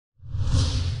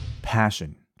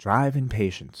passion, drive, and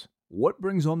patience. What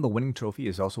brings home the winning trophy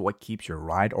is also what keeps your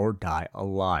ride or die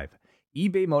alive.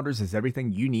 eBay Motors is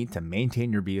everything you need to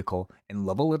maintain your vehicle and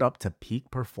level it up to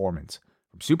peak performance.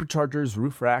 From superchargers,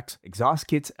 roof racks, exhaust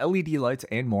kits, LED lights,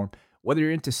 and more, whether you're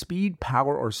into speed,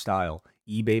 power, or style,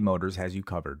 eBay Motors has you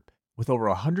covered. With over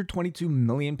 122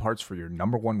 million parts for your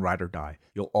number one ride or die,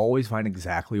 you'll always find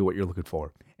exactly what you're looking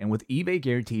for. And with eBay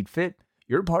Guaranteed Fit,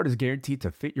 your part is guaranteed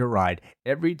to fit your ride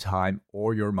every time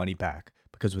or your money back.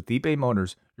 Because with eBay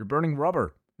Motors, you're burning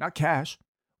rubber, not cash.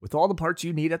 With all the parts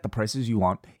you need at the prices you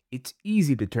want, it's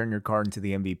easy to turn your car into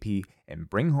the MVP and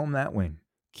bring home that win.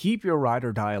 Keep your ride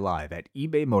or die alive at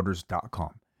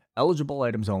ebaymotors.com. Eligible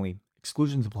items only.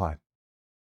 Exclusions apply.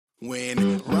 When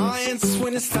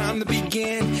it's time to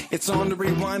begin, it's on the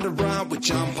Rewind Around with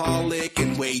John Pollock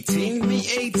and Waiting. The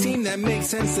 18 that makes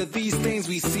sense of these things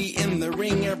we see in the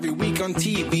ring every week on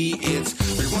TV.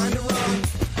 It's Rewind Around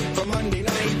for Monday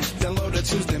night. Download a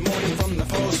Tuesday morning from the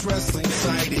Post Wrestling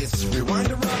site. It's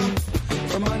Rewind Around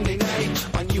for Monday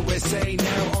night on USA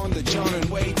Now on the John and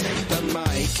Wai Take the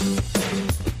Mic.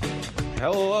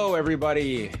 Hello,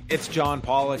 everybody. It's John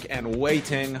Pollock and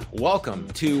Waiting. Welcome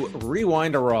to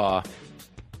Rewind a Raw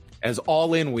as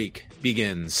All In Week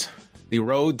begins. The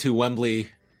road to Wembley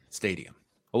Stadium.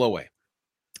 Hello, Wai.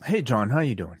 Hey, John. How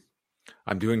you doing?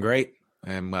 I'm doing great.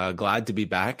 I'm glad to be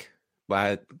back.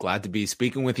 Glad to be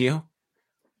speaking with you.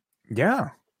 Yeah.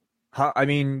 I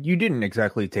mean, you didn't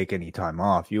exactly take any time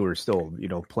off. You were still,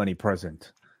 plenty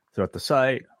present throughout the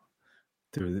site,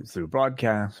 through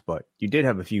broadcasts, but you did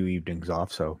have a few evenings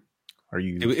off. So are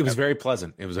you? It was very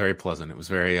pleasant. It was very pleasant. It was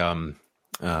very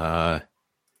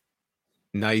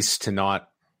nice to not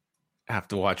have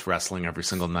to watch wrestling every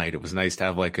single night. It was nice to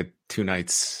have like 2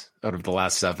 nights out of the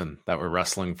last 7 that were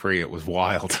wrestling free. It was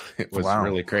wild. It was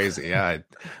really crazy. Yeah, I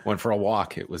went for a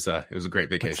walk. It was a great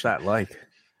vacation. What's that like?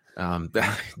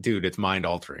 Dude, it's mind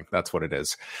altering. That's what it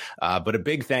is. But a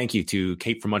big thank you to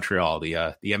Kate from Montreal, the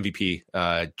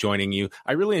MVP, joining you.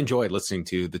 I really enjoyed listening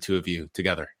to the two of you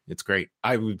together. It's great.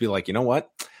 I would be like, you know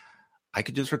what? I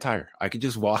could just retire. I could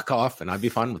just walk off and I'd be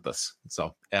fine with this.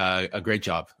 So a great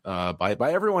job by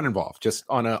everyone involved, just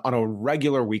on a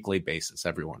regular weekly basis,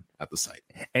 everyone at the site.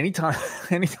 Anytime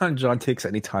John takes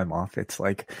any time off, it's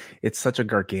such a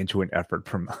gargantuan effort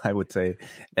from, I would say,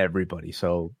 everybody.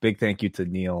 So big thank you to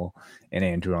Neil and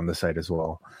Andrew on the site as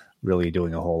well. Really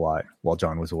doing a whole lot while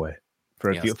John was away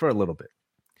for a little bit.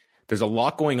 There's a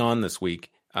lot going on this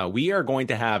week. We are going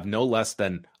to have no less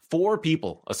than 4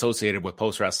 people associated with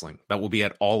Post Wrestling that will be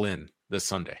at All In this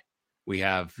Sunday. We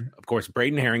have, of course,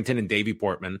 Braden Harrington and Davey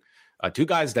Portman, 2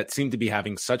 guys that seem to be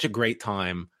having such a great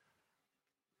time.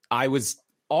 I was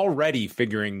already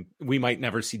figuring we might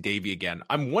never see Davey again.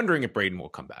 I'm wondering if Braden will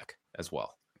come back as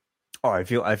well. Oh, I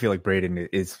feel like Braden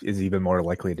is even more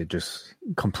likely to just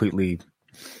completely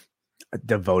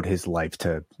devote his life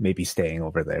to maybe staying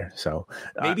over there. So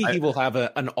maybe he will have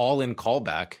an All-In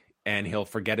callback and he'll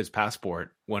forget his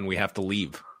passport when we have to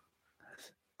leave.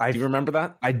 Do you remember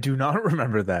that? I do not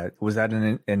remember that. Was that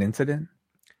an incident?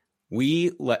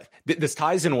 This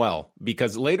ties in well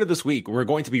because later this week, we're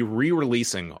going to be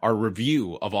re-releasing our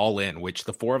review of All In, which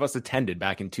the 4 of us attended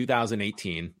back in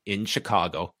 2018 in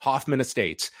Chicago, Hoffman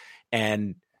Estates.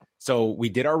 And so we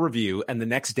did our review, and the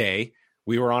next day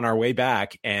we were on our way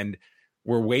back and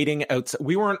we're waiting outside.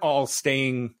 We were all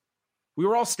staying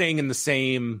in the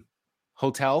same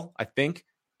hotel, I think.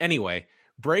 Anyway,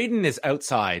 Braden is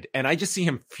outside and I just see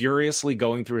him furiously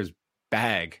going through his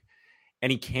bag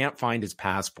and he can't find his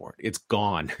passport. It's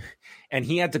gone. And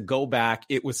he had to go back.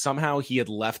 It was somehow he had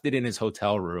left it in his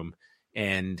hotel room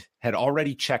and had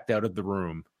already checked out of the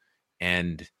room,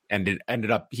 and it ended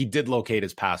up he did locate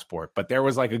his passport, but there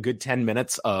was like a good 10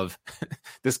 minutes of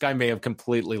this guy may have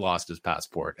completely lost his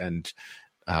passport. And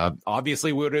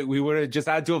obviously we would have just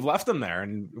had to have left him there,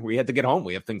 and we had to get home.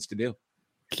 We have things to do.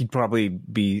 He'd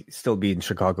probably still be in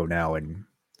Chicago now and,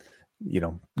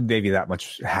 maybe that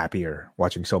much happier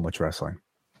watching so much wrestling.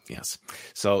 Yes.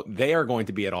 So they are going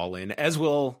to be at All In, as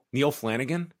will Neil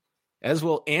Flanagan, as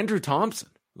will Andrew Thompson,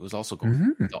 who is also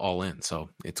going to All In. So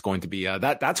it's going to be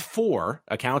that's 4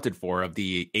 accounted for of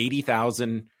the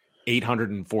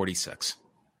 80,846.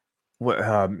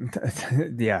 Well,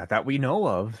 yeah, that we know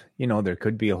of. There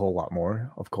could be a whole lot more,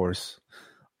 of course.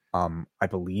 I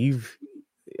believe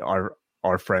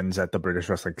our friends at the British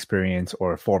Wrestling Experience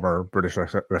or former British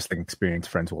Wrestling Experience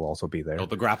friends will also be there. Oh,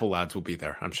 the Grapple lads will be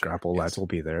there, I'm sure. Grapple lads will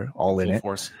be there, all in it.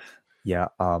 Force. Yeah.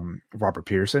 Robert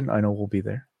Pearson, I know, will be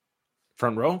there.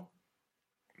 Front row?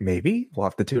 Maybe. We'll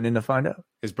have to tune in to find out.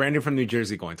 Is Brandon from New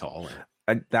Jersey going to All In?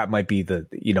 That might be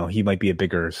he might be a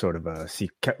bigger sort of a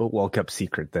well-kept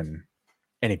secret than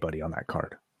anybody on that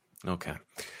card. Okay.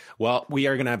 Well, we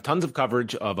are going to have tons of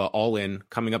coverage of All In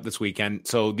coming up this weekend.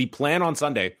 So the plan on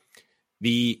Sunday,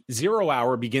 the 0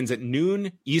 hour begins at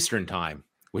noon Eastern time,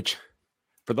 which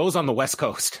for those on the West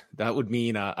Coast, that would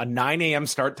mean a 9 a.m.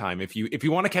 start time. If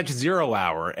you want to catch 0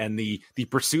 hour and the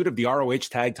pursuit of the ROH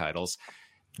tag titles,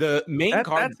 the main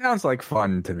card. That sounds like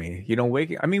fun to me.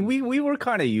 We were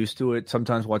kind of used to it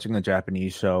sometimes watching a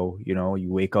Japanese show.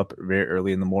 You wake up very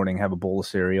early in the morning, have a bowl of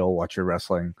cereal, watch your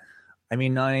wrestling.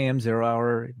 9 a.m. 0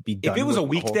 hour, be done. If it was a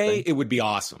weekday, it would be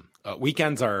awesome.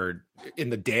 Weekends are in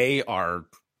the day are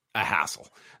a hassle.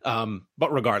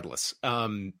 But regardless,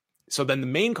 so then the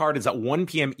main card is at 1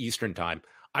 p.m. Eastern time.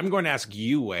 I'm going to ask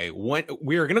you, Wei, when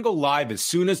we are going to go live as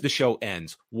soon as the show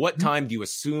ends. What time do you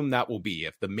assume that will be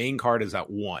if the main card is at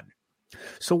 1?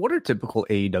 So what are typical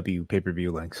AEW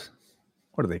pay-per-view lengths?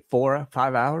 What are they, 4,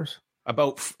 5 hours?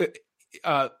 About,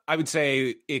 I would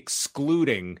say,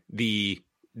 excluding the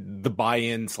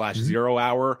buy-in / 0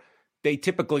 hour, they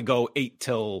typically go 8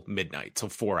 till midnight, so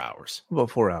 4 hours. About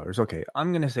 4 hours. Okay,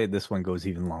 I'm gonna say this one goes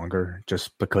even longer,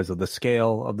 just because of the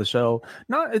scale of the show.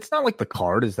 It's not like the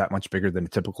card is that much bigger than a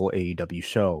typical AEW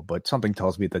show, but something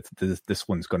tells me that this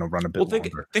one's going to run a bit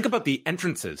longer. Think about the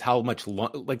entrances. How much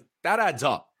like that adds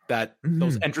up. That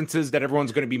those entrances that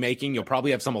everyone's going to be making, you'll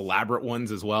probably have some elaborate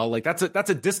ones as well. Like that's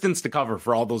a distance to cover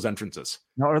for all those entrances.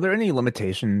 Now, are there any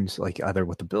limitations, like either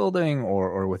with the building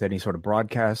or with any sort of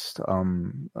broadcast,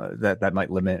 that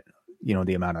might limit,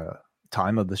 the amount of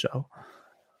time of the show?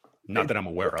 Not that I'm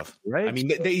aware of. Right. I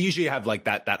mean, they usually have like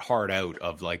that hard out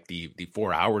of like the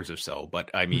 4 hours or so.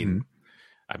 But I mean,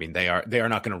 they are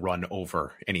not going to run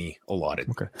over any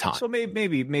allotted time. So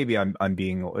maybe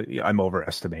I'm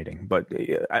overestimating, but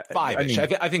 5-ish.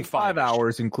 I think 5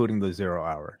 hours, including the 0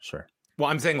 hour. Sure. Well,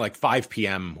 I'm saying like 5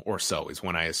 p.m. or so is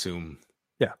when I assume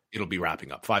it'll be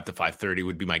wrapping up. 5 to 5:30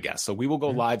 would be my guess. So we will go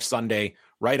live Sunday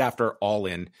right after All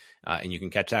In, and you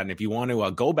can catch that. And if you want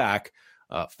to go back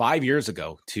 5 years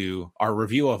ago to our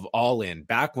review of All In,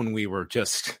 back when we were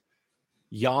just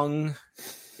young,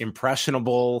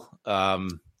 impressionable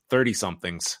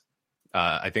 30-somethings.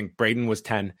 I think Braden was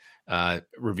 10,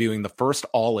 reviewing the first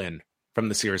All In from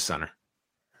the Sears Center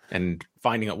and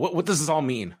finding out what does this all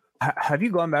mean. Have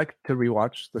you gone back to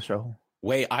rewatch the show?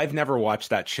 Wait, I've never watched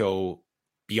that show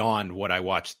beyond what I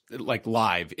watched like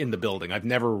live in the building. I've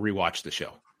never rewatched the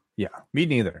show. Yeah, me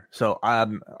neither. So,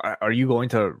 are you going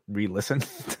to re-listen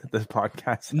to this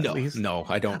podcast? No,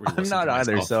 I don't. I'm not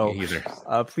either. So,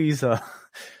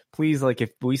 please, like,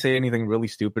 if we say anything really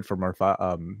stupid from our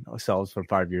selves from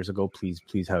 5 years ago,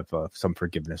 please have some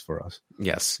forgiveness for us.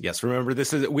 Yes. Remember,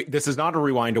 this is not a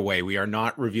rewind away. We are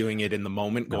not reviewing it in the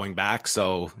moment, going back.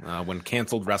 So, when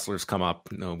canceled wrestlers come up,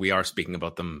 we are speaking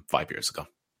about them 5 years ago.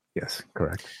 Yes,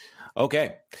 correct.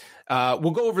 Okay.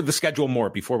 We'll go over the schedule more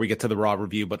before we get to the Raw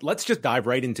review, but let's just dive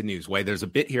right into news. There's a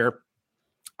bit here.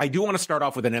 I do want to start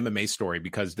off with an MMA story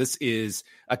because this is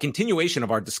a continuation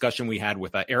of our discussion we had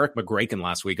with Eric McGraken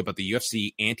last week about the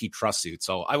UFC antitrust suit.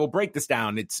 So I will break this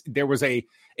down. There was a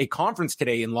conference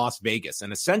today in Las Vegas,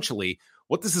 and essentially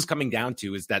what this is coming down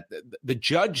to is that the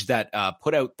judge that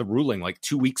put out the ruling like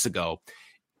 2 weeks ago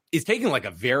is taking like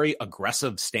a very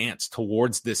aggressive stance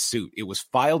towards this suit. It was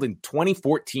filed in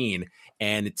 2014,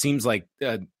 and it seems like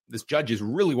this judge is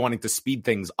really wanting to speed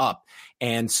things up.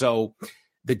 And so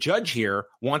the judge here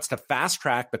wants to fast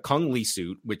track the Kung Lee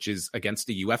suit, which is against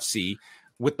the UFC,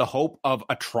 with the hope of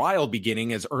a trial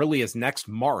beginning as early as next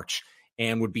March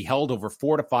and would be held over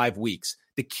 4 to 5 weeks.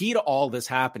 The key to all this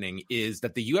happening is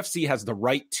that the UFC has the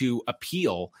right to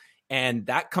appeal. And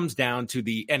that comes down to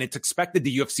and it's expected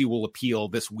the UFC will appeal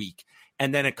this week.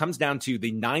 And then it comes down to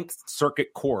the Ninth Circuit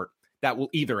Court that will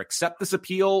either accept this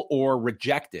appeal or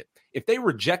reject it. If they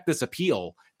reject this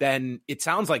appeal, then it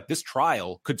sounds like this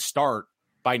trial could start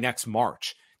by next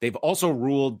March. They've also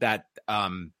ruled that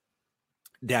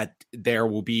there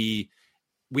will be,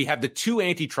 we have the 2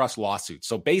 antitrust lawsuits.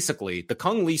 So basically the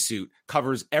Kung Lee suit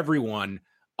covers everyone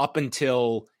up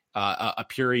until a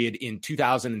period in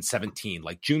 2017,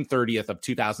 like June 30th of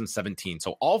 2017.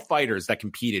 So all fighters that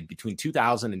competed between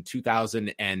 2000 and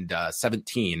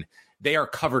 2017, they are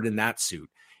covered in that suit.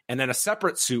 And then a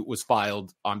separate suit was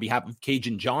filed on behalf of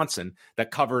Cajun Johnson that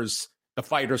covers the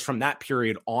fighters from that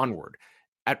period onward.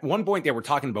 At one point, they were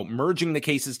talking about merging the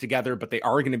cases together, but they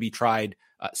are going to be tried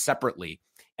separately.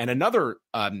 And another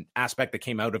aspect that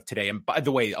came out of today, and by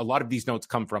the way, a lot of these notes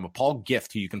come from Paul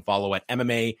Gift, who you can follow at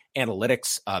MMA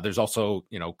Analytics. There's also,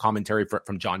 commentary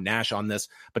from John Nash on this,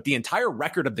 but the entire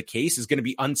record of the case is going to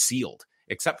be unsealed,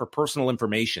 except for personal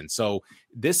information. So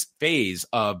this phase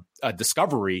of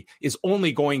discovery is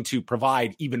only going to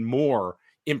provide even more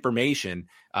information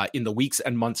in the weeks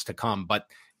and months to come. But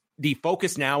the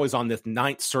focus now is on this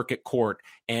Ninth Circuit Court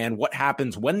and what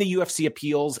happens when the UFC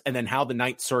appeals, and then how the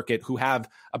Ninth Circuit, who have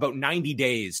about 90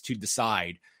 days to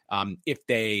decide if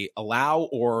they allow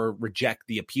or reject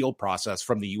the appeal process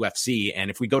from the UFC.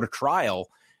 And if we go to trial,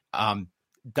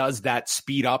 does that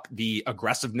speed up the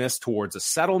aggressiveness towards a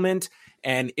settlement?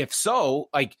 And if so,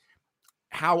 like,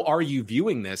 how are you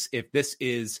viewing this if this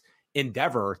is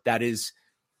Endeavor that is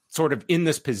sort of in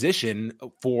this position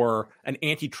for an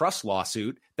antitrust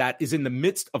lawsuit that is in the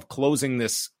midst of closing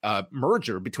this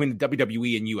merger between the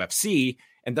WWE and UFC?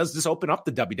 And does this open up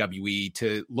the WWE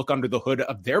to look under the hood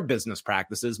of their business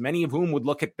practices, many of whom would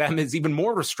look at them as even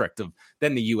more restrictive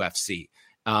than the UFC?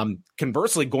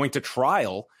 Conversely, going to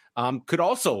trial could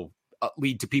also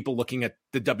lead to people looking at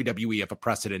the WWE if a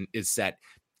precedent is set.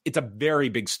 It's a very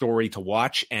big story to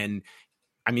watch. And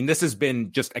I mean, this has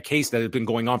been just a case that has been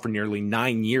going on for nearly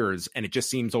 9 years. And it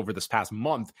just seems over this past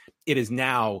month, it is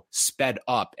now sped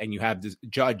up. And you have this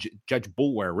Judge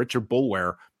Boulware, Richard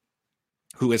Boulware,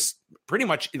 who is pretty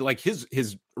much like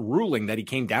his ruling that he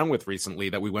came down with recently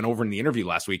that we went over in the interview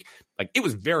last week. Like, it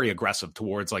was very aggressive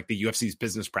towards like the UFC's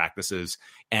business practices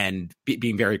and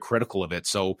being very critical of it.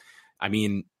 So, I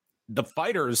mean, the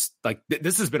fighters, like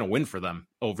this has been a win for them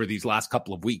over these last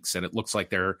couple of weeks. And it looks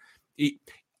like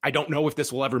I don't know if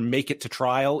this will ever make it to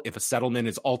trial, if a settlement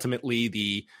is ultimately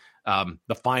the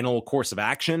final course of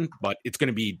action, but it's going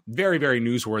to be very, very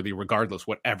newsworthy regardless,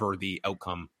 whatever the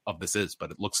outcome of this is.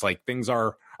 But it looks like things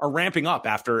are ramping up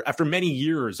after many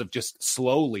years of just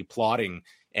slowly plotting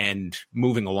and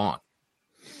moving along.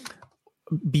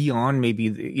 Beyond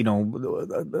maybe,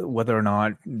 whether or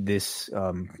not this,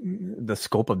 the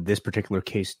scope of this particular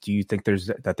case, do you think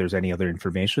there's any other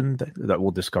information that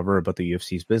we'll discover about the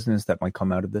UFC's business that might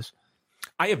come out of this?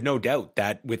 I have no doubt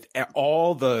that with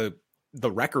all the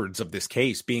records of this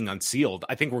case being unsealed,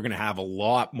 I think we're going to have a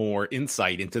lot more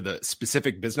insight into the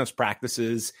specific business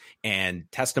practices and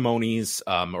testimonies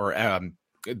or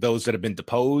those that have been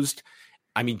deposed.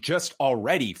 I mean, just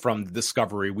already from the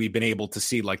discovery, we've been able to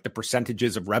see like the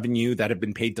percentages of revenue that have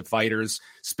been paid to fighters,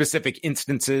 specific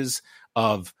instances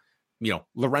of,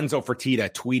 Lorenzo Fertitta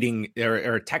tweeting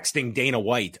or texting Dana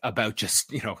White about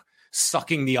just,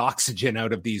 sucking the oxygen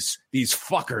out of these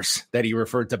fuckers that he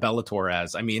referred to Bellator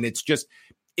as. I mean, it's just,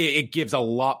 it gives a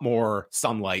lot more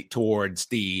sunlight towards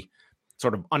the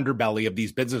sort of underbelly of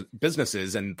these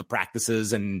businesses and the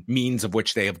practices and means of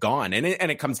which they have gone. And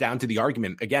it comes down to the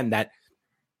argument, again, that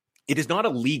it is not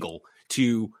illegal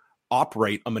to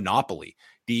operate a monopoly.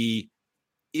 The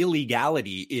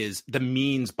illegality is the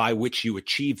means by which you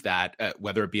achieve that,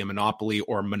 whether it be a monopoly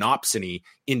or monopsony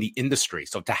in the industry.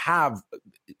 So to have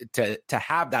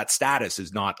that status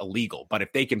is not illegal. But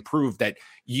if they can prove that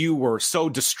you were so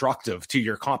destructive to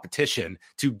your competition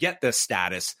to get this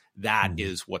status, that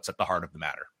is what's at the heart of the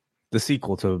matter. The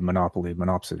sequel to Monopoly,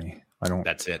 Monopsony.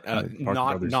 That's it.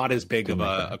 Not as big of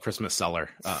a Christmas seller,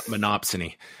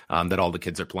 Monopsony, that all the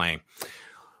kids are playing.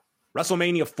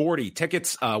 WrestleMania 40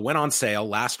 tickets went on sale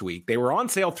last week. They were on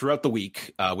sale throughout the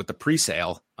week with the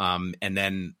pre-sale, and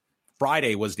then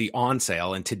Friday was the on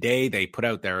sale. And today they put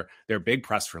out their big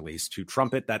press release to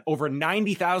trumpet that over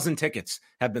 90,000 tickets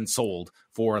have been sold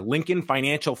for Lincoln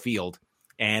Financial Field,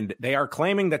 and they are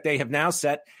claiming that they have now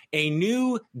set a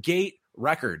new gate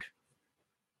record.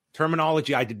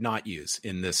 Terminology I did not use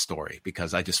in this story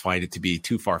because I just find it to be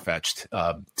too far-fetched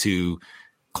to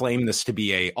claim this to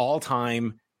be a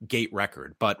all-time gate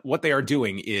record. But what they are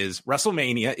doing is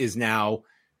WrestleMania is now,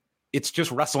 it's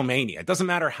just WrestleMania. It doesn't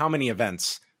matter how many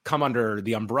events come under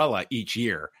the umbrella each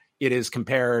year. It is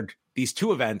compared, these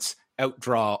two events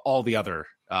outdraw all the other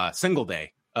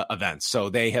single-day events. So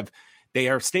they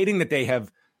are stating that they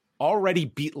have already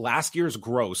beat last year's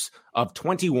gross of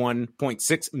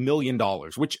 $21.6 million,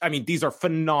 which, I mean, these are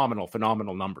phenomenal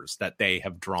numbers that they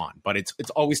have drawn. But it's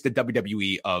always the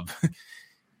WWE of,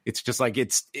 it's just like,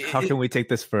 how can we take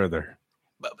this further?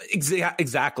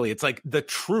 Exactly. It's like the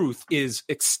truth is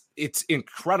it's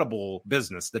incredible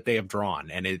business that they have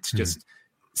drawn. And it's just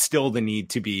still the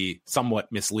need to be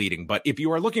somewhat misleading. But if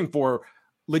you are looking for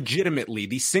legitimately,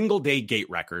 the single day gate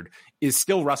record is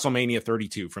still WrestleMania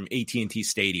 32 from AT&T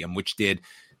Stadium, which did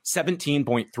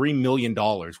 $17.3 million,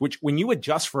 which when you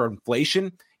adjust for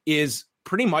inflation is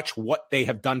pretty much what they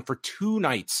have done for two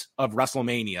nights of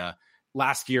WrestleMania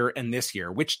last year and this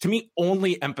year, which to me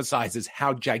only emphasizes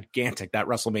how gigantic that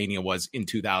WrestleMania was in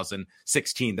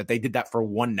 2016, that they did that for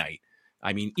one night.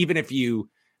 I mean, even if you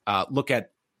look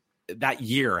at that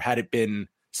year, had it been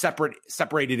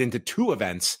separated into two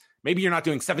events, maybe you're not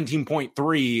doing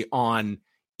 17.3 on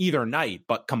either night,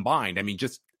 but combined, I mean,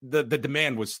 just the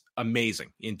demand was amazing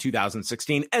in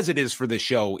 2016, as it is for this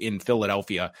show in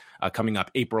Philadelphia coming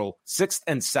up April 6th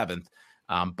and 7th.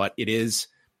 But it is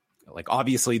like,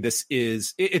 obviously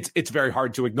it's very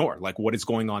hard to ignore like what is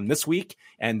going on this week,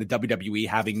 and the WWE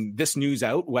having this news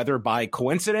out, whether by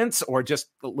coincidence or just,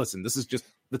 listen, this is just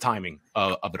the timing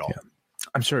of it all. Yeah.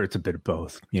 I'm sure it's a bit of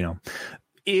both.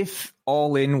 If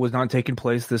All In was not taking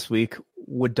place this week,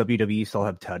 would WWE still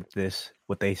have touted this?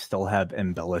 Would they still have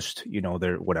embellished,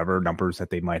 their whatever numbers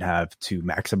that they might have to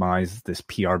maximize this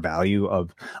PR value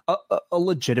of a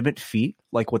legitimate feat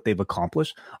like what they've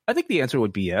accomplished? I think the answer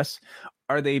would be yes.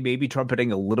 Are they maybe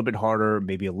trumpeting a little bit harder,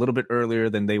 maybe a little bit earlier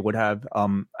than they would have?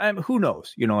 And who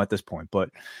knows, at this point.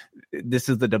 But this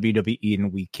is the WWE,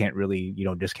 and we can't really,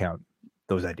 discount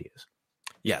those ideas.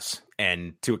 Yes,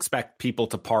 and to expect people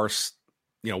to parse,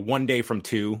 one day from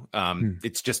two,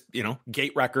 it's just,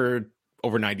 gate record,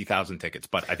 over 90,000 tickets.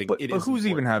 But I think but who's important.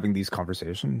 Even having these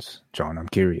conversations, John? I'm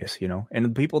curious, and the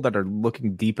people that are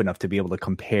looking deep enough to be able to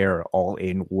compare All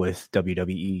In with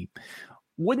WWE,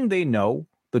 wouldn't they know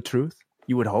the truth?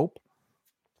 You would hope.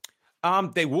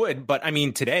 They would, but I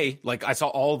mean, today, like I saw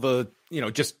all the,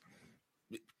 just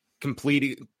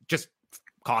completing, just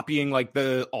copying like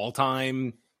the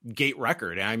all-time gate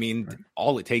record. I mean, right.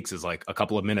 All it takes is like a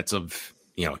couple of minutes of,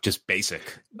 just basic.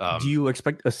 Do you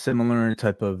expect a similar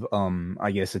type of,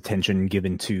 attention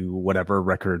given to whatever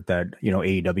record that,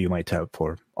 AEW might have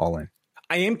for All In?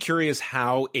 I am curious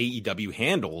how AEW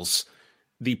handles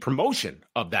the promotion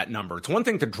of that number. It's one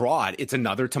thing to draw it. It's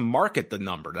another to market the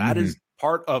number. That is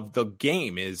part of the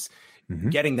game, is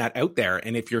getting that out there.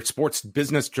 And if your sports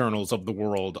business journals of the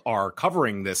world are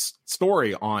covering this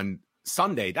story on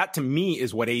Sunday, that to me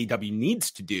is what AEW needs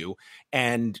to do.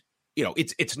 And,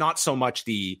 it's not so much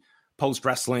the post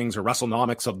wrestlings or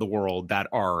WrestleNomics of the world that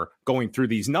are going through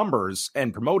these numbers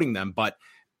and promoting them, but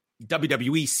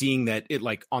WWE seeing that it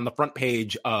like on the front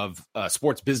page of a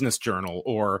sports business journal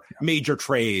or major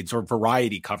trades or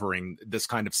Variety covering this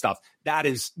kind of stuff. That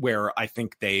is where I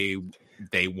think they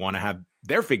want to have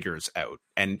their figures out.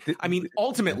 And I mean,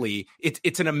 ultimately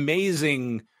it's an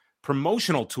amazing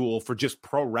promotional tool for just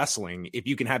pro wrestling. If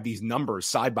you can have these numbers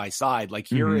side by side, like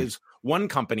here is one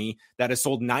company that has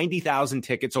sold 90,000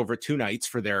 tickets over 2 nights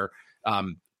for their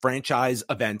franchise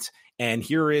event. And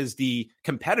here is the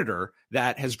competitor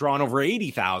that has drawn over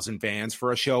 80,000 fans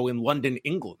for a show in London,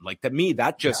 England. Like, to me,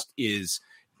 that just is,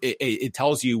 it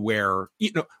tells you where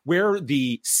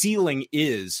the ceiling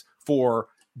is for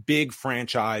big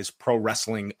franchise pro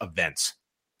wrestling events.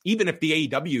 Even if the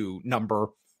AEW number,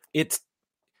 it's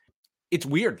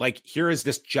weird. Like, here is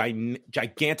this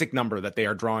gigantic number that they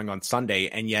are drawing on Sunday.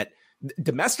 And yet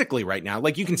domestically right now,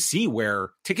 like, you can see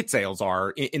where ticket sales are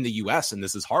in the US, and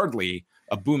this is hardly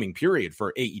a booming period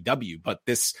for AEW, but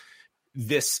this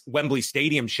Wembley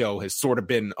Stadium show has sort of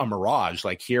been a mirage.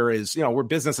 Like, here is, where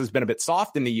business has been a bit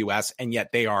soft in the US, and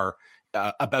yet they are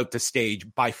about to stage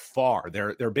by far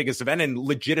their biggest event, and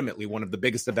legitimately one of the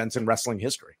biggest events in wrestling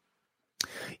history.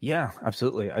 Yeah,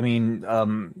 absolutely. I mean,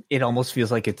 it almost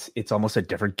feels like it's almost a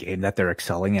different game that they're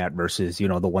excelling at versus, the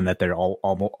one that they're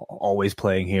always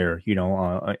playing here,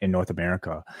 in North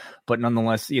America. But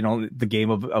nonetheless, the game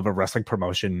of a wrestling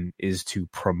promotion is to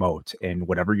promote, and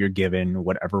whatever you're given,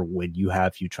 whatever win you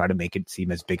have, you try to make it seem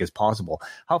as big as possible.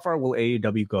 How far will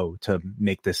AEW go to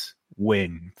make this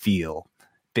win feel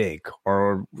big,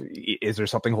 or is there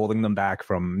something holding them back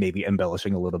from maybe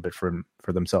embellishing a little bit for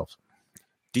themselves?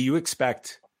 Do you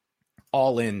expect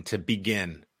All In to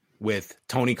begin with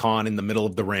Tony Khan in the middle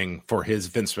of the ring for his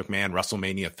Vince McMahon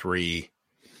WrestleMania 3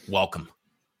 welcome?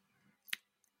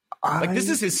 Like, this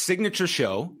is his signature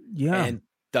show. Yeah. And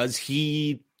does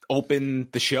he open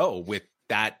the show with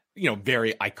that,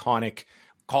 very iconic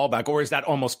callback, or is that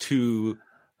almost too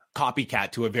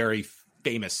copycat to a very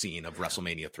famous scene of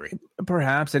WrestleMania 3?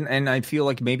 Perhaps. And I feel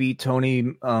like maybe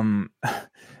Tony,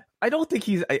 I don't think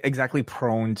he's exactly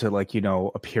prone to, like,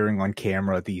 appearing on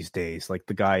camera these days. Like,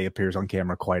 the guy appears on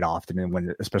camera quite often,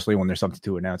 and especially when there's something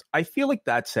to announce. I feel like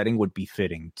that setting would be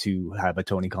fitting to have a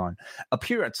Tony Khan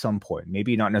appear at some point.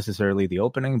 Maybe not necessarily the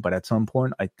opening, but at some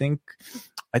point, I think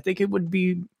it would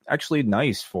be actually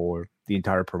nice for the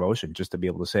entire promotion just to be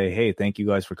able to say, "Hey, thank you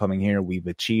guys for coming here. We've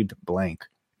achieved blank."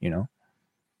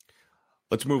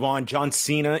 Let's move on. John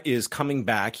Cena is coming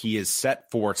back. He is set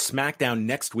for SmackDown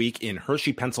next week in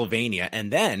Hershey, Pennsylvania.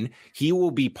 And then he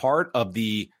will be part of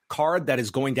the card that is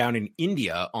going down in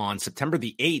India on September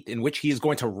the 8th, in which he is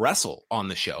going to wrestle on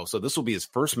the show. So this will be his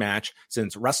first match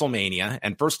since WrestleMania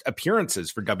and first appearances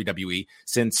for WWE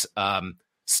since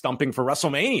stumping for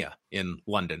WrestleMania in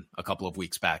London a couple of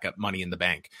weeks back at Money in the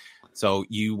Bank. So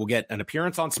you will get an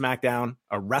appearance on SmackDown,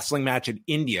 a wrestling match in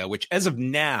India, which as of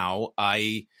now,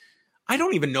 I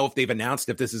don't even know if they've announced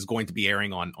if this is going to be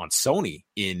airing on Sony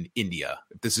in India.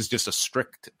 If this is just a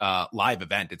strict live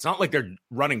event. It's not like they're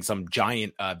running some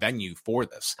giant venue for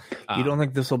this. You don't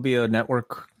think this will be a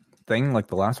network thing like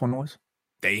the last one was?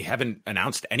 They haven't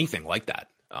announced anything like that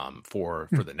for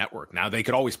the network. Now, they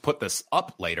could always put this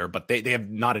up later, but they have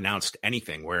not announced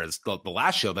anything. Whereas the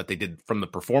last show that they did from the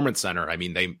Performance Center, I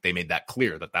mean, they made that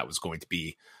clear that was going to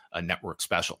be a network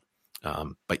special.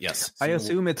 But yes, I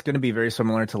assume it's going to be very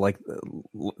similar to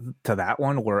to that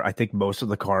one, where I think most of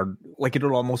the card, like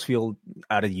it'll almost feel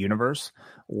out of universe,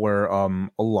 where a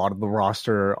lot of the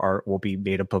roster will be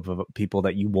made up of people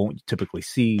that you won't typically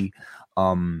see.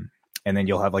 And then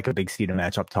you'll have like a big Cena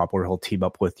match up top where he'll team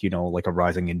up with, like a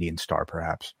rising Indian star,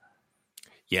 perhaps.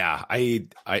 Yeah, I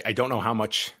don't know how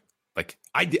much. Like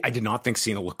I did not think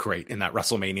Cena looked great in that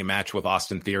WrestleMania match with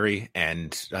Austin Theory,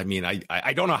 and I mean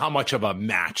I don't know how much of a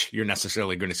match you're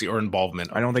necessarily going to see or involvement.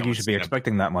 I don't think you should be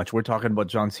expecting that much. We're talking about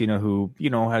John Cena, who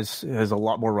has a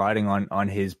lot more riding on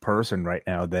his person right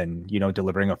now than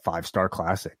delivering a 5-star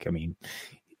classic. I mean,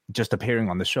 just appearing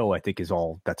on the show, I think, is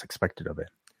all that's expected of it.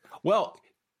 Well,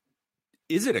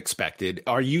 is it expected?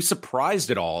 Are you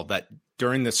surprised at all that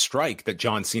during this strike that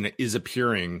John Cena is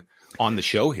appearing on the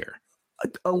show here?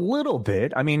 A little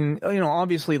bit. I mean,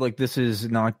 obviously, like this is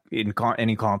not in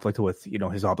any conflict with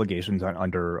his obligations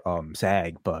under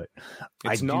SAG, but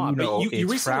it's I not. do know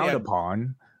it's frowned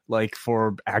upon, like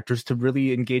for actors to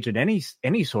really engage in any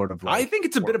sort of. I think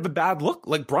it's a bit of a bad look.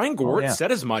 Like Brian Gord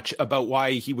said as much about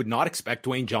why he would not expect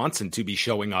Dwayne Johnson to be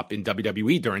showing up in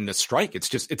WWE during this strike.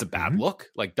 It's a bad look.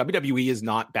 Like WWE is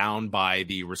not bound by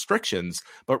the restrictions,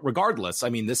 but regardless, I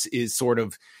mean, this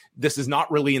is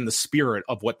not really in the spirit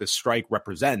of what this strike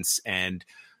represents. And,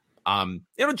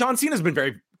 John Cena has been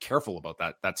very careful about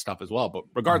that stuff as well, but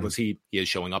regardless, he is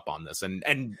showing up on this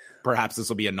and perhaps this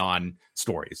will be a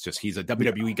non-story. It's just, he's a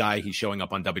WWE guy. He's showing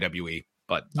up on WWE,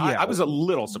 but I was a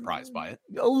little surprised by it.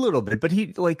 A little bit, but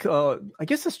he I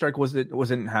guess the strike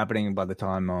wasn't happening by the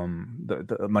time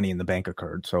the Money in the Bank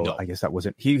occurred. So no. I guess that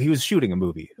wasn't, he was shooting a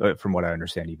movie from what I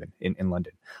understand, even in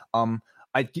London.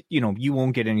 You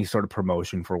won't get any sort of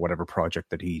promotion for whatever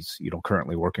project that he's,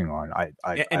 currently working on.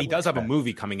 He does have a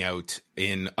movie coming out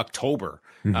in October,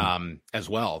 as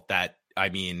well. That, I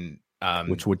mean,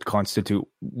 which would constitute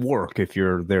work if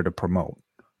you're there to promote,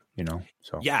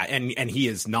 so. Yeah. And he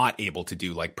is not able to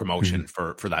do like promotion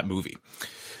for that movie.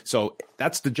 So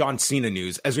that's the John Cena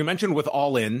news. As we mentioned with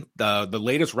All In, the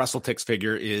latest WrestleTix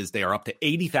figure is they are up to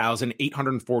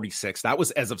 80,846. That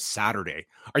was as of Saturday.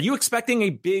 Are you expecting a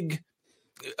big,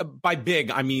 by big,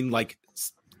 I mean like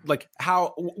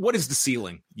what is the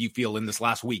ceiling you feel in this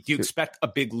last week? Do you expect a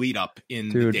big lead up in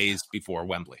the days before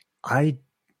Wembley? I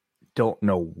don't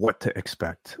know what to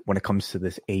expect when it comes to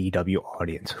this AEW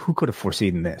audience. Who could have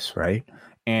foreseen this, right?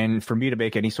 And for me to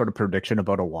make any sort of prediction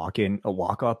about a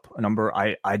walk-up number,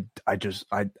 I'm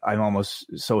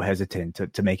almost so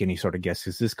hesitant to make any sort of guess,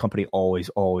 because this company always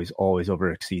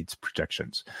over exceeds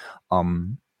projections.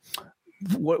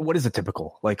 What is a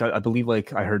typical? Like I believe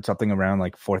like I heard something around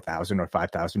like 4,000 or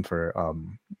 5,000 for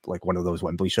like one of those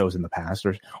Wembley shows in the past,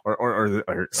 or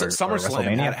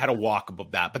SummerSlam had a walk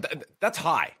above that, but that's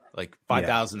high. Like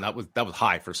 5,000, that was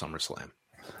high for SummerSlam.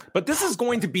 But this is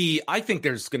going to be, I think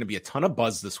there's going to be a ton of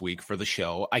buzz this week for the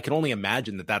show. I can only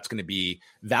imagine that that's going to be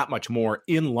that much more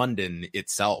in London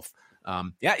itself.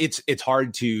 It's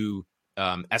hard to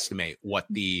estimate what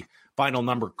the final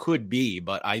number could be,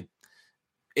 but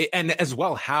and as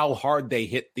well how hard they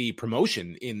hit the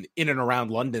promotion in and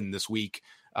around London this week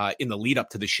in the lead up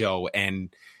to the show,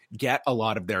 and get a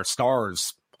lot of their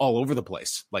stars all over the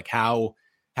place. Like how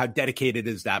dedicated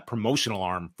is that promotional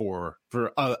arm for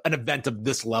an event of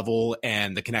this level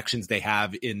and the connections they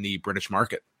have in the British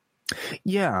market?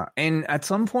 Yeah, and at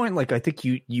some point, like I think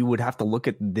you would have to look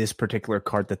at this particular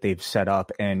card that they've set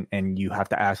up, and you have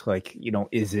to ask, like,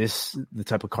 is this the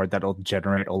type of card that'll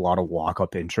generate a lot of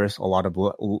walk-up interest, a lot of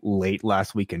late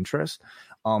last week interest?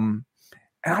 And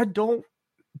I don't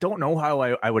know how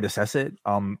I would assess it.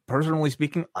 Personally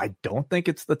speaking, I don't think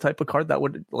it's the type of card that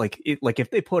would like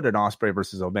if they put an Ospreay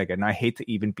versus Omega, and I hate to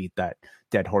even beat that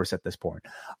dead horse at this point,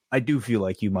 I do feel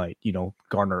like you might,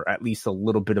 garner at least a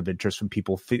little bit of interest from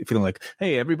people feeling like,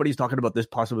 hey, everybody's talking about this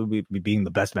possibly being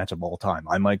the best match of all time.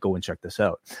 I might go and check this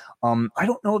out. I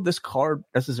don't know if this card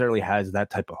necessarily has that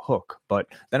type of hook, but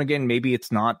then again, maybe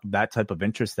it's not that type of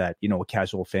interest that, a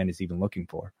casual fan is even looking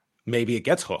for. Maybe it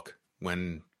gets hook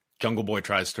when Jungle Boy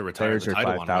tries to retire the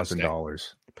title on Wednesday.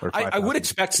 $5,000. Or I would 5,000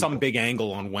 expect some people. big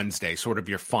angle on Wednesday, sort of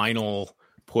your final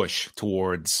push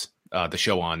towards the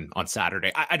show on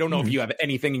Saturday. I don't know if you have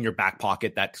anything in your back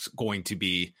pocket that's going to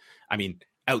be, I mean,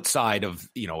 outside of,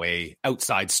 a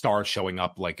outside star showing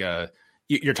up, like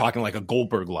you're talking like a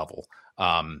Goldberg level.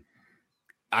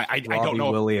 I don't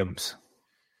know. Williams.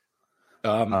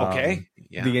 Okay.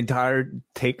 Yeah. The entire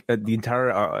take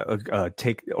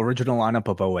original lineup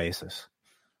of Oasis.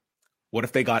 What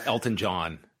if they got Elton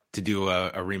John to do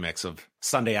a remix of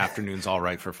Sunday Afternoon's All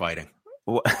Right for Fighting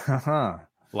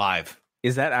live?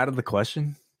 Is that out of the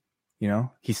question?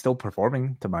 He's still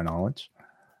performing, to my knowledge.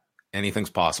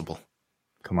 Anything's possible.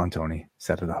 Come on, Tony,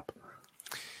 set it up.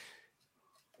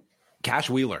 Cash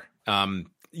Wheeler.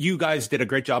 You guys did a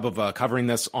great job of covering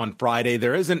this on Friday.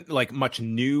 There isn't like much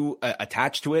new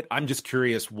attached to it. I'm just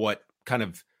curious what kind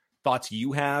of thoughts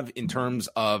you have in terms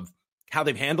of how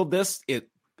they've handled this.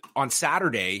 On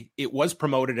Saturday, it was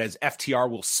promoted as FTR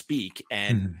will speak.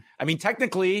 And I mean,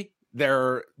 technically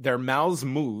their mouths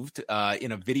moved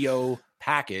in a video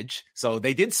package. So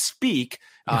they did speak,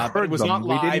 but it was not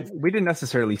live. We didn't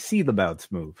necessarily see the mouths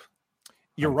move.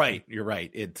 You're right.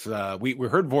 It's we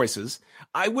heard voices.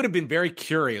 I would have been very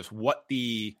curious what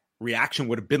the reaction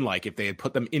would have been like if they had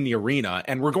put them in the arena,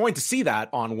 and we're going to see that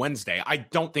on Wednesday. I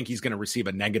don't think he's going to receive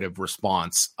a negative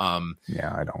response.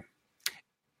 Yeah, I don't.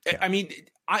 Yeah. I mean,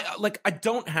 I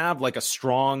don't have like a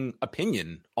strong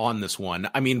opinion on this one.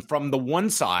 I mean, from the one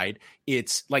side,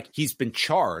 it's like he's been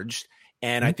charged,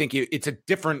 and I think it's a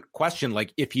different question.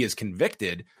 Like if he is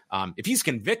convicted. If he's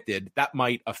convicted, that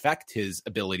might affect his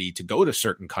ability to go to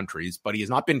certain countries, but he has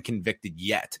not been convicted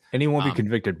yet. And he won't be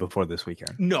convicted before this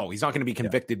weekend. No, he's not going to be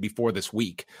convicted before this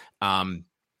week.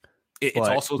 It's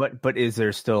also, but is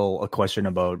there still a question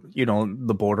about,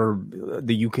 the border,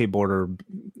 the UK border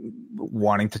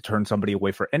wanting to turn somebody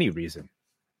away for any reason?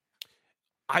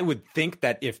 I would think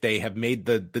that if they have made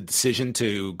the decision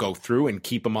to go through and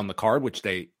keep him on the card, which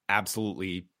they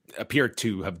absolutely appear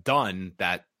to have done,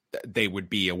 that they would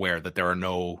be aware that there are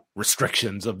no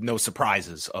restrictions, of no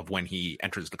surprises of when he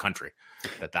enters the country.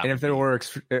 And if there were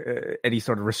any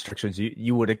sort of restrictions,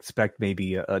 you would expect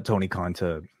maybe Tony Khan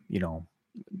to,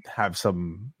 have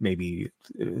some, maybe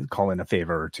call in a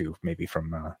favor or two, maybe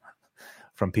from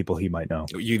people he might know.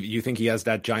 You think he has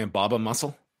that giant Baba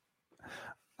muscle?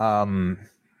 Could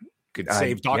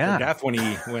save Dr. Death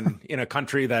when in a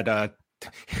country that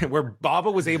where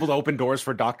Baba was able to open doors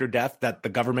for Dr. Death that the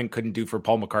government couldn't do for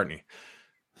Paul McCartney.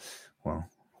 Well,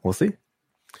 we'll see.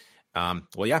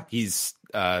 Well, yeah, he's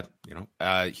on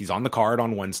the card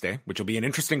on Wednesday, which will be an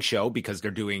interesting show because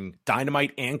they're doing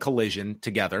Dynamite and Collision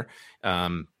together.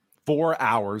 4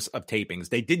 hours of tapings.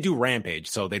 They did do Rampage,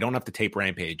 so they don't have to tape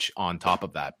Rampage on top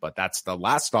of that. But that's the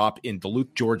last stop in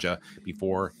Duluth, Georgia,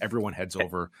 before everyone heads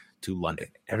over to London.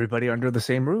 Everybody under the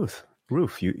same roof,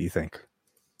 you think?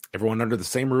 Everyone under the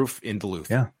same roof in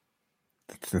Duluth. Yeah.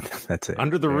 That's it.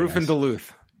 Under the roof in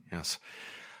Duluth. Yes.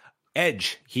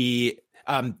 Edge.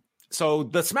 So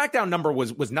the SmackDown number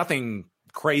was nothing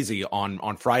crazy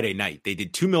on Friday night. They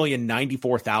did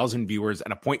 2,094,000 viewers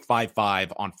and a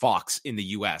 0.55 on Fox in the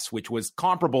US, which was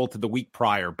comparable to the week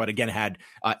prior, but again had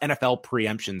NFL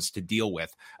preemptions to deal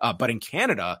with. But in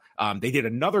Canada, they did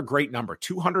another great number,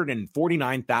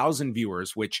 249,000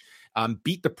 viewers, which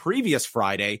beat the previous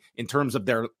Friday in terms of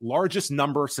their largest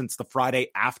number since the Friday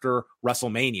after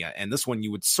WrestleMania. And this one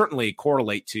you would certainly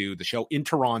correlate to the show in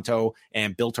Toronto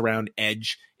and built around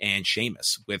Edge and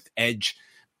Sheamus. With Edge,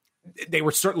 they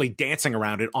were certainly dancing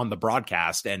around it on the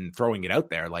broadcast and throwing it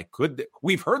out there. Like,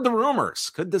 we've heard the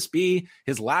rumors. Could this be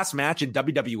his last match in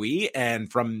WWE?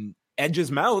 And from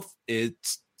Edge's mouth, it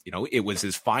was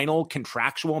his final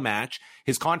contractual match.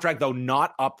 His contract, though,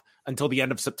 not up until the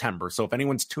end of September. So if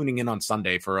anyone's tuning in on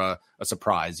Sunday for a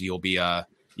surprise, you'll be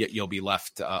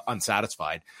left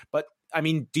unsatisfied. But I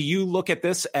mean, do you look at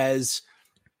this as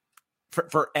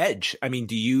for Edge? I mean,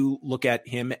 do you look at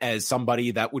him as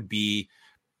somebody that would be,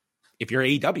 if you're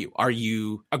AEW, are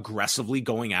you aggressively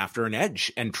going after an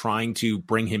Edge and trying to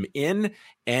bring him in?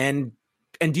 And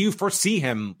do you foresee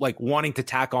him like wanting to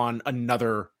tack on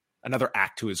another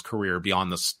act to his career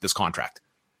beyond this contract?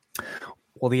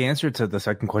 Well, the answer to the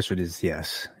second question is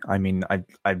yes. I mean,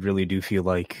 I really do feel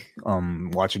like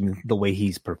watching the way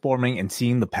he's performing and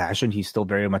seeing the passion he still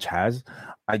very much has,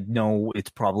 I know it's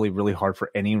probably really hard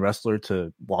for any wrestler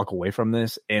to walk away from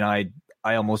this. And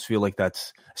I almost feel like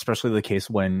that's especially the case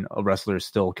when a wrestler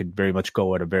still could very much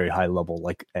go at a very high level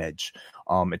like Edge.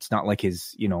 It's not like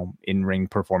his, in-ring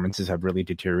performances have really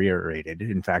deteriorated.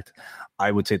 In fact,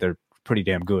 I would say they're pretty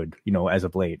damn good, as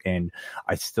of late. And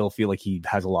I still feel like he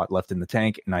has a lot left in the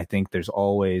tank. And I think there's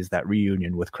always that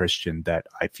reunion with Christian that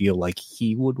I feel like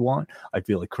he would want. I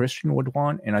feel like Christian would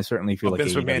want. And I certainly feel like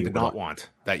Vince AEW McMahon did not want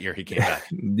that year he came back.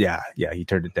 Yeah, he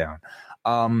turned it down.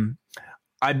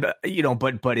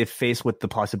 But if faced with the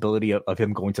possibility of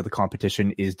him going to the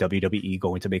competition, is WWE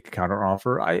going to make a counter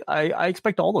offer? I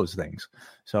expect all those things.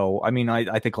 So, I mean,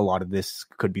 I think a lot of this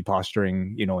could be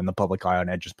posturing, in the public eye on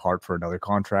Edge's part for another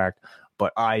contract.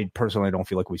 But I personally don't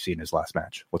feel like we've seen his last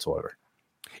match whatsoever.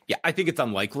 Yeah, I think it's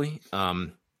unlikely.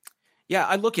 Yeah,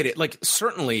 I look at it like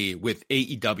certainly with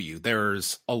AEW,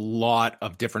 there's a lot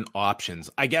of different options.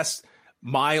 I guess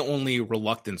my only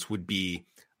reluctance would be,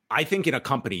 I think in a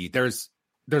company, there's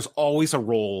always a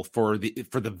role for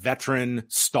the veteran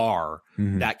star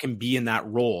that can be in that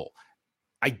role.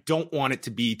 I don't want it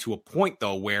to be to a point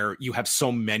though where you have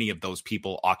so many of those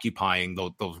people occupying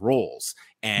those roles.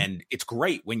 And it's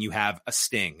great when you have a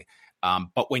Sting,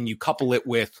 but when you couple it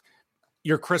with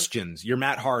your Christians, your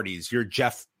Matt Hardys, your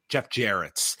Jeff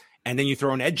Jarrett's, and then you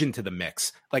throw an Edge into the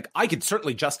mix, like I could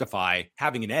certainly justify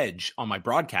having an Edge on my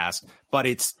broadcast, but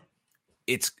it's.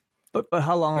 But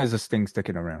how long is a Sting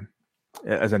sticking around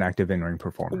as an active in-ring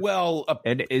performer? Well,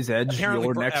 and is Edge your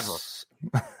forever. next?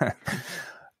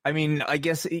 I mean, I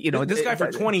guess, this guy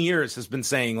for 20 years has been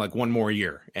saying like one more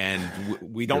year, and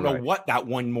we don't know what that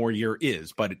one more year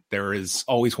is, but there is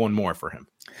always one more for him.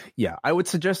 Yeah, I would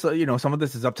suggest that, some of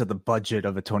this is up to the budget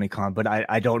of a Tony Khan, but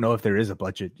I don't know if there is a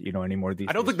budget, anymore.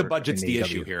 I don't think the budget's the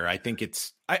issue here. I think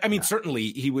it's, I mean, certainly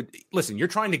he would listen. You're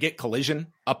trying to get Collision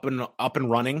up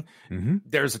and running. Mm-hmm.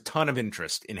 There's a ton of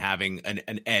interest in having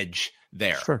an Edge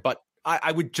there, sure. But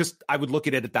I would look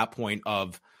at it at that point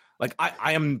of like,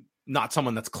 I am not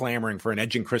someone that's clamoring for an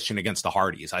Edge and Christian against the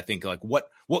Hardys. I think like what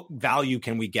value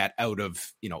can we get out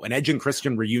of, an Edge and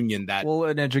Christian reunion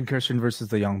an Edge and Christian versus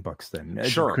the Young Bucks then.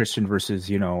 Edge and Christian versus,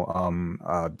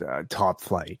 Top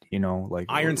Flight, like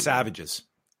Iron Savages.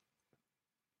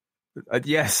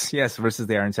 Yes, versus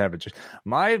the Iron Savages.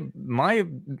 My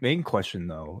main question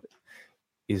though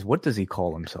is, what does he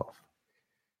call himself?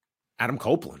 Adam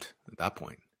Copeland at that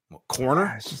point. Well,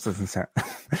 corner? It just doesn't sound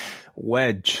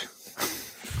Wedge.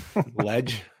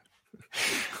 Ledge.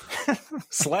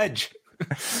 Sledge.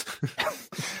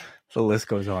 The list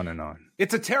goes on and on.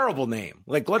 It's a terrible name.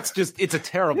 Like, it's a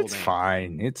terrible name. It's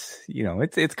fine. It's,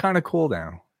 it's kind of cool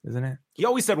now, isn't it? He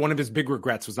always said one of his big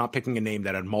regrets was not picking a name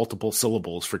that had multiple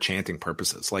syllables for chanting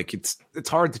purposes. Like, it's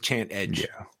hard to chant Edge.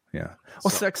 Yeah.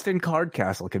 Well, Sexton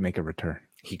Cardcastle can make a return.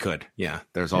 He could. Yeah.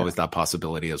 There's always that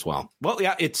possibility as well. Well,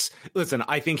 yeah, listen,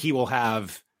 I think he will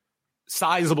have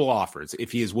sizable offers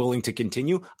if he is willing to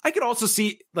continue. I could also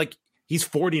see, like, he's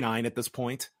 49 at this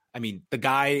point. I mean, the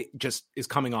guy just is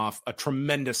coming off a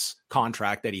tremendous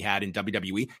contract that he had in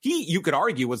WWE. You could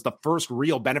argue, was the first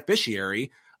real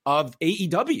beneficiary of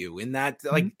AEW in that,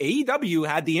 like, AEW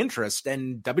had the interest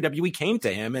and WWE came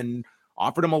to him and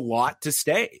offered him a lot to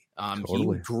stay.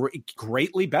 Totally. He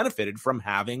greatly benefited from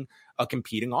having a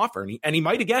competing offer, and he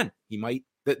might again. He might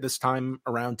this time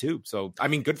around too. So, I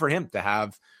mean, good for him to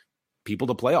have people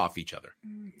to play off each other.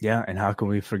 Yeah, and how can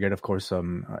we forget, of course,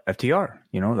 FTR,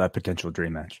 that potential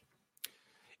dream match.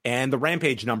 And the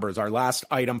Rampage numbers, our last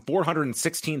item,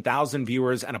 416,000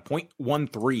 viewers and a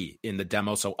 0.13 in the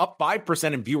demo. So up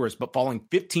 5% in viewers, but falling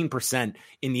 15%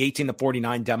 in the 18 to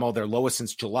 49 demo, their lowest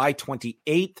since July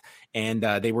 28th. And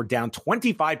they were down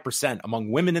 25%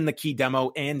 among women in the key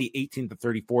demo and the 18 to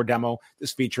 34 demo.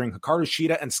 This featuring Hikaru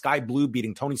Shida and Sky Blue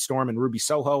beating Toni Storm and Ruby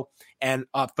Soho. And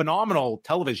a phenomenal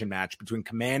television match between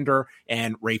Commander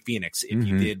and Rey Fenix. If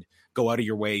you did go out of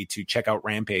your way to check out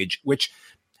Rampage, which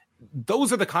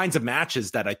those are the kinds of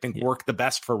matches that I think work the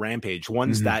best for Rampage.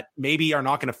 Ones that maybe are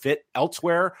not going to fit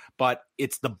elsewhere, but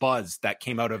it's the buzz that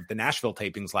came out of the Nashville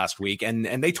tapings last week, and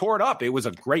they tore it up. It was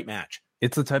a great match.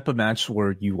 It's the type of match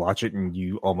where you watch it and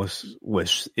you almost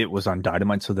wish it was on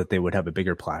Dynamite so that they would have a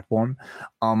bigger platform.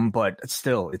 But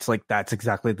still, it's like that's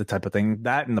exactly the type of thing.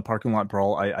 That and the parking lot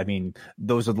brawl. I mean,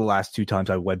 those are the last two times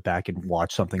I went back and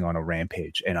watched something on a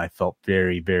Rampage, and I felt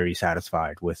very, very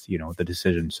satisfied with the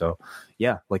decision. So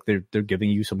yeah, like they're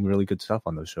giving you some really good stuff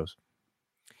on those shows.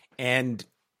 And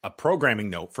a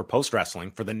programming note for Post Wrestling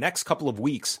for the next couple of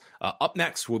weeks. Up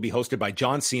next will be hosted by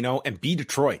John Ceno and B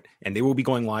Detroit, and they will be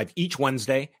going live each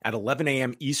Wednesday at 11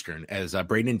 a.m. Eastern as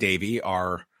Braden and Davey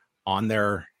are on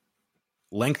their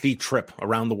lengthy trip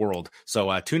around the world.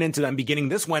 So tune into them beginning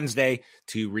this Wednesday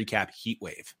to recap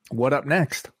Heatwave. What up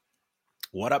next?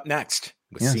 What up next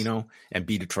with Ceno and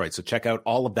B Detroit. So check out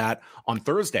all of that on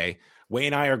Thursday. Way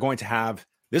and I are going to have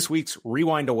this week's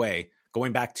Rewind Away,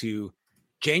 going back to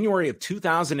January of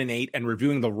 2008 and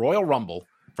reviewing the Royal Rumble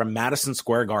from Madison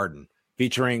Square Garden,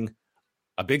 featuring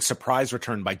a big surprise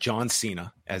return by John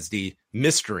Cena as the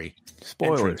mystery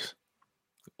Spoilers. entrant.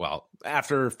 Well,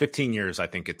 after 15 years, I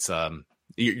think it's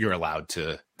you're allowed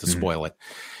to spoil it.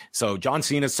 So John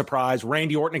Cena's surprise,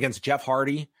 Randy Orton against Jeff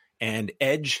Hardy, and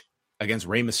Edge against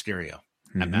Rey Mysterio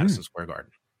at Madison Square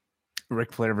Garden.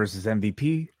 Ric Flair versus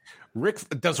MVP.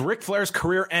 Does Ric Flair's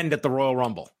career end at the Royal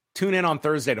Rumble? Tune in on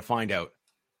Thursday to find out.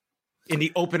 In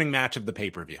the opening match of the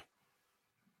pay-per-view.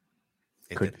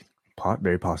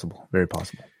 Very possible. Very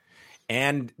possible.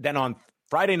 And then on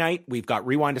Friday night, we've got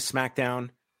Rewind to SmackDown.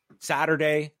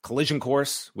 Saturday, Collision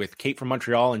Course with Kate from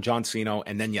Montreal and John Cena.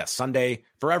 And then, yes, Sunday,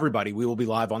 for everybody, we will be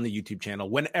live on the YouTube channel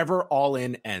whenever All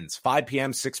In ends. 5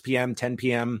 p.m., 6 p.m., 10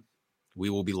 p.m., we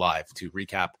will be live to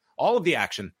recap all of the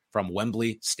action from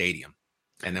Wembley Stadium.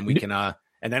 And then we can,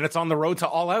 and then it's on the road to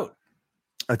All Out.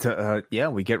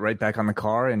 We get right back on the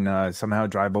car and somehow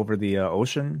drive over the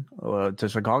ocean to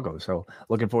Chicago. So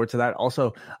looking forward to that.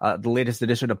 Also, the latest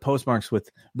edition of Postmarks with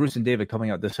Bruce and David coming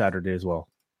out this Saturday as well.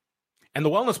 And the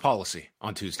Wellness Policy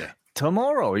on Tuesday.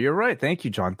 Tomorrow, you're right. Thank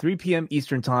you, John. 3 p.m.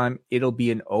 Eastern Time. It'll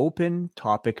be an open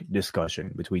topic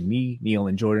discussion between me, Neil,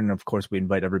 and Jordan. Of course, we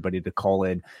invite everybody to call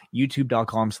in.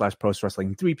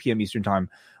 YouTube.com/PostWrestling, 3 p.m. Eastern Time.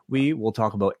 We will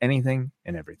talk about anything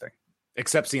and everything.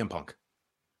 Except CM Punk.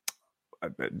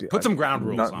 Put some ground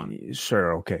rules on.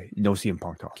 Sure, okay. No CM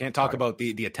Punk talk. Can't talk about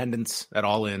the attendance at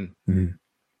All In.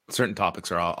 Certain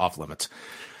topics are off limits.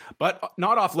 But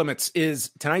not off limits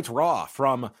is tonight's Raw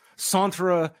from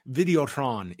Centre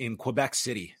Videotron in Quebec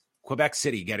City. Quebec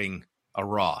City getting a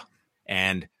Raw.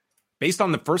 And based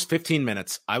on the first 15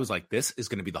 minutes, I was like, this is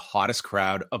going to be the hottest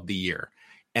crowd of the year.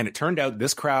 And it turned out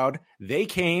this crowd, they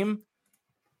came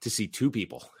to see two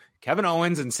people, Kevin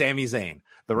Owens and Sami Zayn.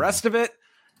 The rest of it,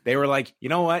 they were like, you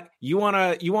know what? You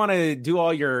want to do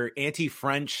all your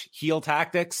anti-French heel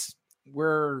tactics?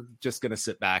 We're just going to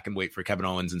sit back and wait for Kevin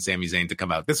Owens and Sami Zayn to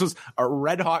come out. This was a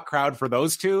red hot crowd for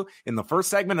those two in the first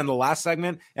segment and the last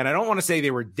segment. And I don't want to say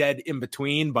they were dead in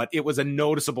between, but it was a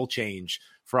noticeable change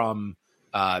from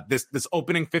this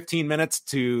opening 15 minutes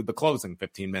to the closing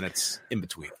 15 minutes in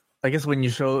between. I guess when you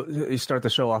start the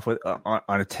show off with on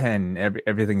a 10,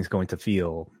 everything's going to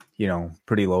feel,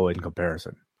 pretty low in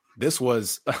comparison. This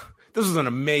was an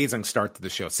amazing start to the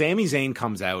show. Sami Zayn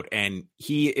comes out and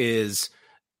he is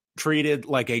treated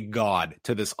like a god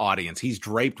to this audience. He's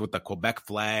draped with the Quebec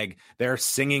flag. They're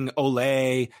singing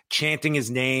Olé, chanting his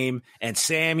name, and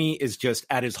Sammy is just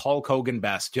at his Hulk Hogan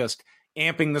best, just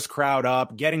amping this crowd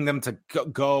up, getting them to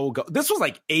go. This was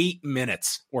like 8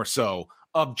 minutes or so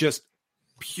of just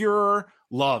pure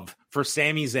love for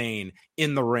Sami Zayn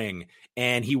in the ring,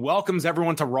 and he welcomes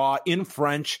everyone to Raw in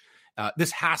French.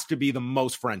 This has to be the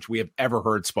most French we have ever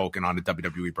heard spoken on a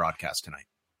WWE broadcast tonight.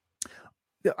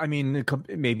 I mean,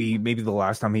 maybe the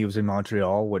last time he was in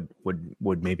Montreal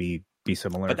would maybe be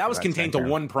similar. But that was contained to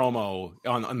one promo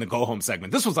on the go home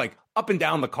segment. This was like up and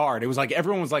down the card. It was like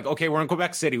everyone was like, okay, we're in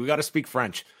Quebec City. We got to speak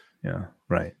French. Yeah,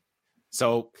 right.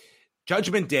 So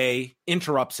Judgment Day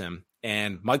interrupts him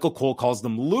and Michael Cole calls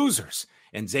them losers.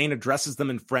 And Zayn addresses them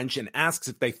in French and asks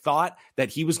if they thought that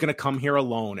he was going to come here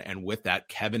alone. And with that,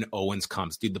 Kevin Owens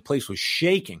comes. Dude, the place was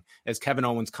shaking as Kevin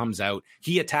Owens comes out.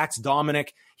 He attacks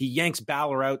Dominic. He yanks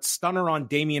Balor out, stunner on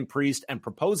Damian Priest, and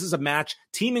proposes a match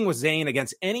teaming with Zayn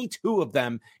against any two of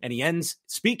them. And he ends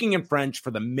speaking in French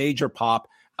for the major pop.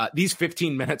 These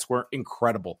 15 minutes were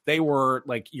incredible. They were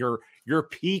like your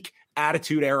peak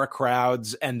Attitude Era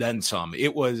crowds and then some.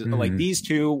 It was like these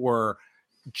two were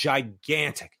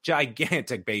gigantic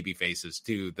baby faces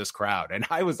to this crowd. And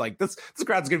I was like, this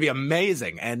crowd's going to be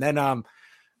amazing. And then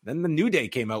the New Day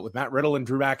came out with Matt Riddle and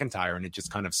Drew McIntyre, and it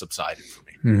just kind of subsided for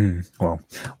me.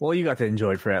 Well, you got to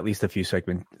enjoy it for at least a few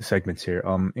segments here.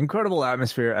 Incredible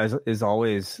atmosphere as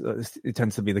always. It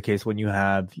tends to be the case when you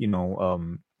have,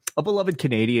 a beloved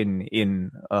Canadian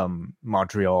in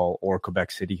Montreal or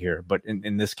Quebec City here. But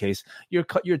in this case, you're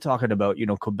talking about,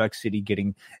 Quebec City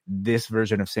getting this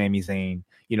version of Sami Zayn,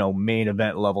 main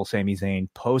event level Sami Zayn,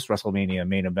 post WrestleMania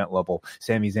main event level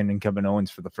Sami Zayn and Kevin Owens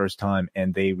for the first time.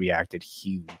 And they reacted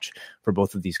huge for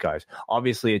both of these guys.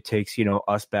 Obviously, it takes,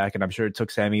 us back, and I'm sure it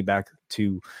took Sami back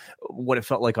to what it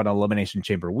felt like on Elimination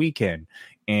Chamber weekend.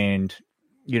 And,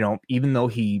 even though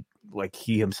he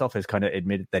himself has kind of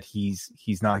admitted that he's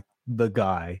not the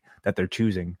guy that they're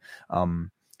choosing.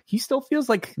 He still feels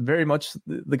like very much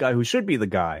the guy who should be the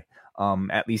guy,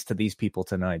 at least to these people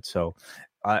tonight. So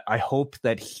I hope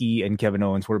that he and Kevin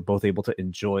Owens were both able to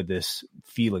enjoy this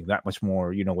feeling that much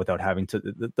more, without having to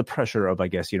the pressure of, I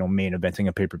guess, main eventing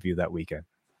a pay-per-view that weekend.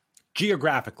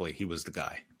 Geographically, he was the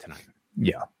guy tonight.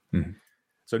 Yeah. Mm-hmm.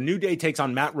 So New Day takes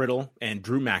on Matt Riddle and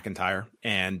Drew McIntyre,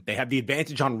 and they have the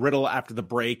advantage on Riddle after the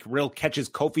break. Riddle catches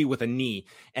Kofi with a knee,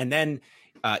 and then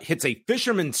hits a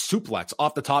fisherman suplex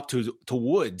off the top to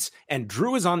Woods, and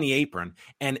Drew is on the apron,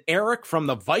 and Eric from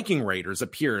the Viking Raiders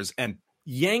appears and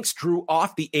yanks Drew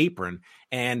off the apron,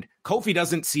 and Kofi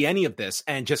doesn't see any of this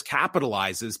and just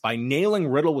capitalizes by nailing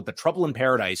Riddle with the Trouble in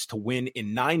Paradise to win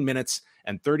in 9 minutes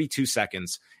and 32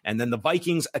 seconds. And then the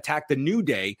Vikings attack the New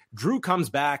Day. Drew comes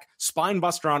back,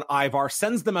 spinebuster on Ivar,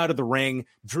 sends them out of the ring.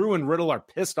 Drew and Riddle are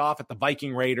pissed off at the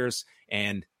Viking Raiders,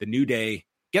 and the New Day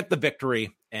get the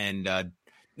victory. And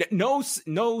no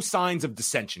signs of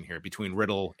dissension here between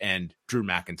Riddle and Drew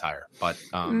McIntyre, but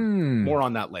more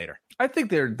on that later. I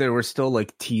think there were still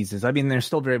like teases. I mean, they're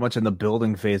still very much in the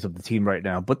building phase of the team right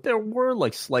now, but there were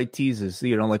like slight teases,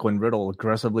 like when Riddle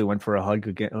aggressively went for a hug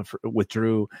again with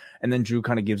Drew, and then Drew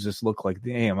kind of gives this look like,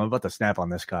 damn, I'm about to snap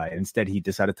on this guy. Instead, he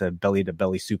decided to belly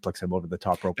suplex him over the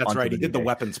top rope. That's right. He did the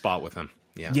weapon spot with him.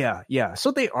 Yeah.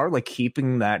 So they are like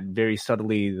keeping that very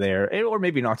subtly there, or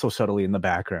maybe not so subtly in the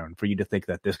background for you to think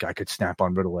that this guy could snap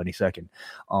on Riddle any second.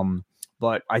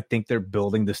 But I think they're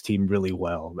building this team really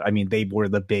well. I mean, they were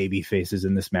the baby faces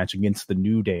in this match against the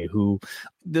New Day, who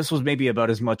this was maybe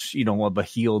about as much, of a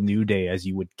heel New Day as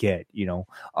you would get,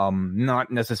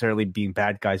 not necessarily being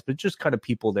bad guys, but just kind of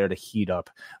people there to heat up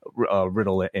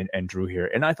Riddle and Drew here.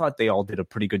 And I thought they all did a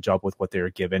pretty good job with what they were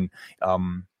given.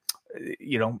 The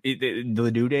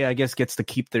New Day, I guess, gets to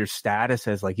keep their status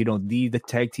as like, the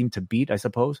tag team to beat, I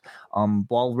suppose.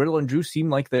 While Riddle and Drew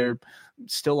seem like they're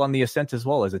still on the ascent as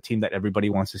well as a team that everybody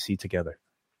wants to see together.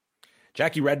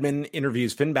 Jackie Redmond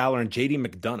interviews Finn Balor and JD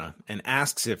McDonough and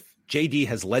asks if JD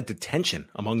has led to tension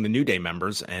among the New Day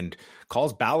members and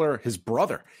calls Balor his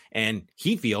brother. And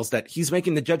he feels that he's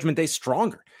making the Judgment Day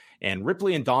stronger. And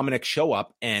Ripley and Dominic show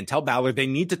up and tell Balor they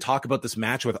need to talk about this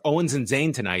match with Owens and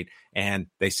Zayn tonight. And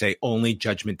they say only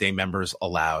Judgment Day members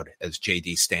allowed, as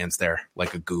JD stands there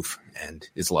like a goof and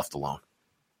is left alone.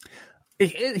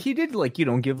 He did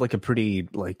give like a pretty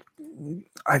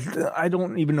I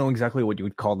don't even know exactly what you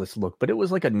would call this look, but it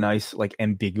was like a nice, like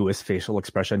ambiguous facial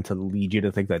expression to lead you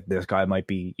to think that this guy might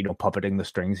be, puppeting the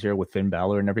strings here with Finn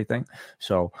Balor and everything.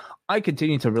 So I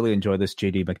continue to really enjoy this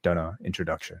JD McDonough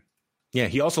introduction. Yeah,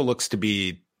 he also looks to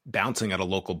be bouncing at a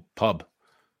local pub.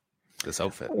 This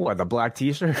outfit. What, the black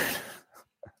T-shirt?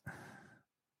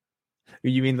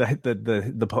 You mean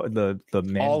the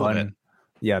man all bun? Of it.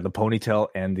 Yeah, the ponytail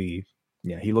and he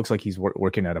looks like he's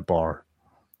working at a bar.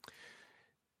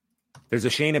 There's a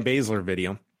Shayna Baszler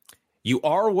video. You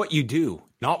are what you do,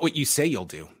 not what you say you'll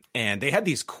do. And they had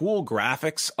these cool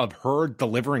graphics of her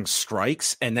delivering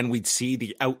strikes, and then we'd see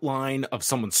the outline of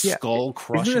someone's skull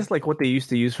crushing. Isn't this like what they used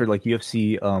to use for like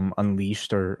UFC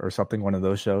Unleashed or something? One of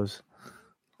those shows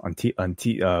on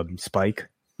Spike.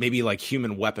 Maybe like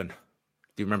Human Weapon. Do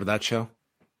you remember that show?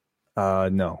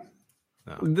 No.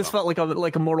 This felt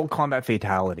like a Mortal Kombat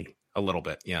fatality. A little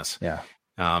bit, yes. Yeah.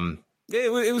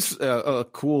 It was a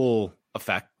cool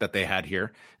effect that they had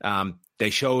here. They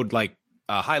showed like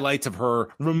highlights of her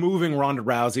removing Ronda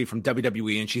Rousey from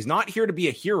WWE, and she's not here to be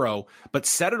a hero, but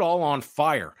set it all on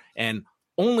fire. And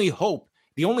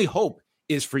the only hope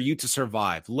is for you to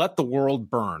survive. Let the world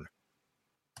burn.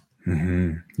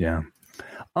 Mm-hmm. Yeah.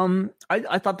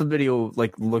 I thought the video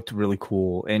looked really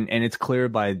cool, and it's clear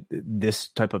by this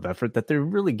type of effort that they're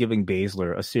really giving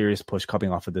Baszler a serious push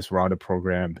coming off of this Ronda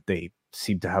program. They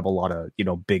seem to have a lot of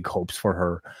big hopes for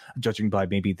her, judging by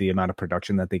maybe the amount of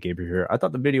production that they gave her here. I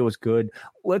thought the video was good.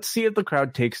 Let's see if the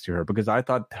crowd takes to her, because I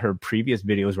thought her previous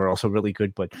videos were also really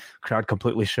good, but crowd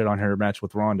completely shit on her match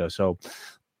with Ronda. So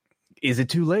is it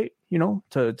too late,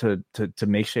 to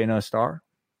make Shayna a star?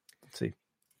 Let's see.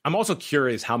 I'm also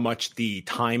curious how much the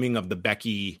timing of the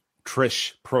Becky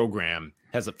Trish program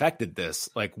has affected this.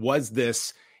 Like, was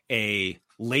this a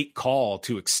late call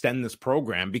to extend this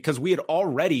program? Because we had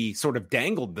already sort of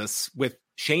dangled this with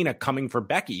Shayna coming for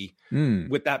Becky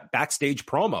with that backstage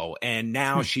promo. And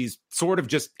now she's sort of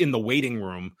just in the waiting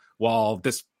room while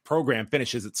this program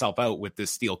finishes itself out with this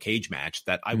steel cage match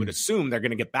that I would assume they're going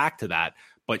to get back to that.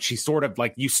 But she's sort of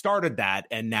like, you started that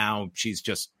and now she's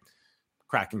just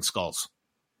cracking skulls.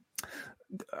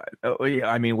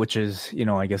 I mean, which is,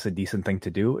 I guess a decent thing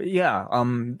to do. Yeah.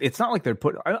 It's not like they're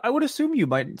I would assume you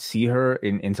might see her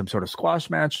in some sort of squash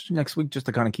match next week just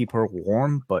to kind of keep her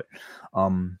warm, but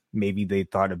maybe they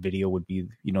thought a video would be,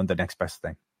 the next best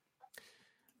thing.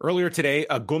 Earlier today,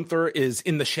 Gunther is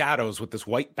in the shadows with this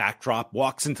white backdrop,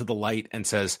 walks into the light and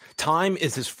says, time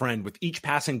is his friend. With each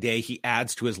passing day, he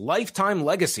adds to his lifetime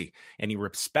legacy, and he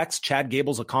respects Chad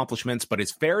Gable's accomplishments, but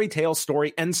his fairy tale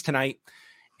story ends tonight.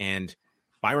 And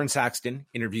Byron Saxton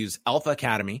interviews Alpha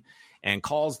Academy, and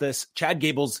calls this Chad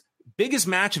Gable's biggest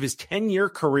match of his 10-year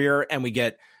career. And we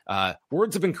get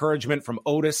words of encouragement from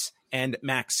Otis and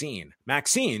Maxxine.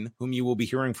 Maxxine, whom you will be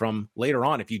hearing from later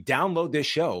on if you download this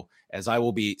show, as I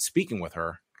will be speaking with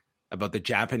her about the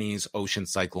Japanese Ocean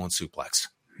Cyclone Suplex.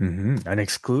 An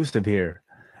exclusive here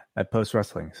at Post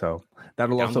Wrestling. So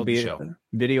that'll also be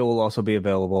video will also be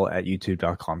available at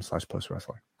youtube.com/Post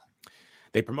Wrestling.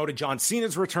 They promoted John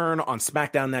Cena's return on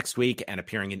SmackDown next week and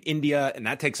appearing in India. And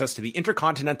that takes us to the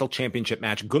Intercontinental Championship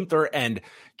match. Gunther and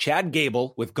Chad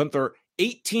Gable, with Gunther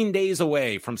 18 days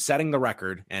away from setting the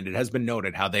record. And it has been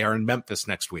noted how they are in Memphis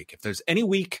next week. If there's any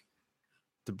week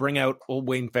to bring out old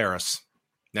Wayne Ferris,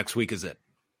 next week is it.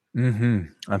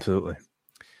 Absolutely.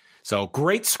 So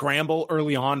great scramble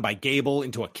early on by Gable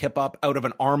into a kip up out of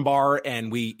an armbar,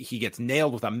 and he gets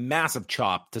nailed with a massive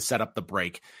chop to set up the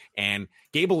break. And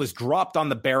Gable is dropped on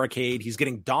the barricade. He's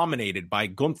getting dominated by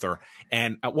Gunther.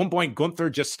 And at one point,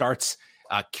 Gunther just starts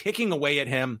kicking away at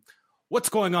him. What's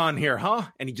going on here, huh?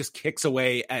 And he just kicks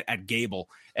away at Gable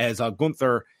as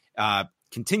Gunther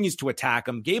continues to attack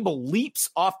him. Gable leaps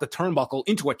off the turnbuckle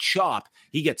into a chop.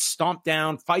 He gets stomped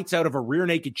down, fights out of a rear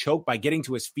naked choke by getting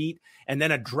to his feet, and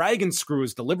then a dragon screw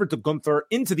is delivered to Gunther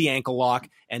into the ankle lock,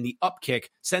 and the up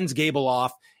kick sends Gable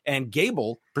off, and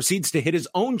Gable proceeds to hit his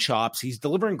own chops. He's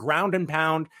delivering ground and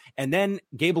pound, and then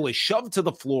Gable is shoved to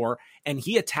the floor, and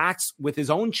he attacks with his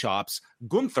own chops.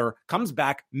 Gunther comes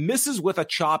back, misses with a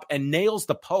chop, and nails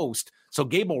the post. So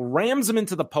Gable rams him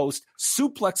into the post,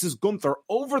 suplexes Gunther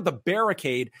over the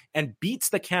barricade, and beats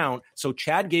the count. So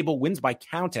Chad Gable wins by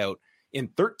countout in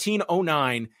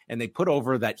 13:09, and they put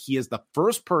over that he is the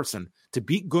first person to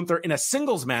beat Gunther in a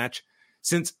singles match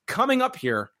since coming up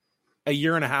here a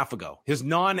year and a half ago, his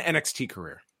non-NXT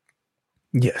career.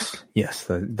 Yes,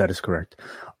 that is correct.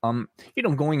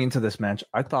 Going into this match,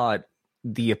 I thought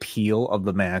the appeal of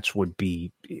the match would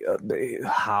be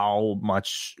how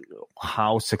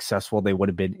successful they would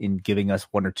have been in giving us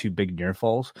one or two big near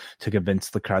falls to convince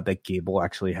the crowd that Gable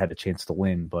actually had a chance to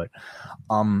win. But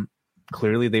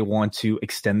clearly they want to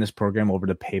extend this program over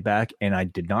to Payback, and I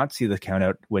did not see the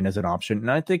countout win as an option.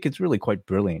 And I think it's really quite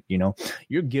brilliant.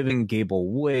 You're giving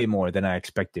Gable way more than I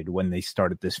expected when they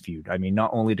started this feud. I mean, not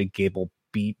only did Gable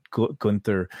beat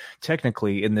Gunther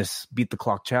technically in this beat the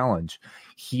clock challenge,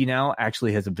 he now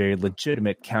actually has a very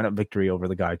legitimate countout victory over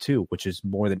the guy too, which is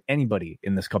more than anybody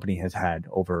in this company has had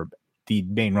over the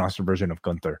main roster version of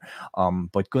Gunther.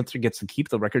 But Gunther gets to keep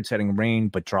the record-setting reign,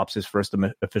 but drops his first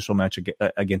official match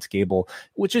against Gable,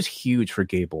 which is huge for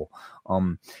Gable.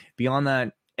 Beyond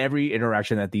that, every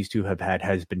interaction that these two have had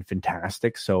has been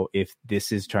fantastic. So if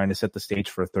this is trying to set the stage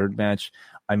for a third match,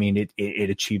 I mean, it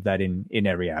achieved that in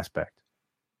every aspect.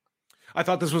 I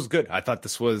thought this was good. I thought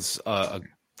this was a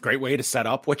great way to set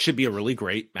up what should be a really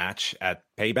great match at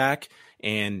Payback,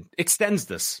 and extends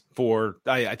this for,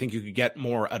 I think you could get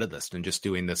more out of this than just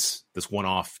doing this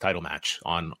one-off title match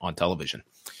on television.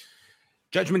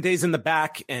 Judgment Day's in the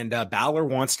back, and Balor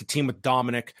wants to team with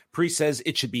Dominic. Priest says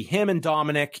it should be him and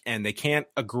Dominic, and they can't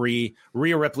agree.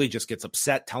 Rhea Ripley just gets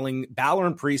upset, telling Balor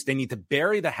and Priest they need to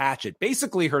bury the hatchet.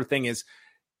 Basically, her thing is,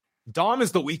 Dom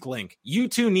is the weak link. You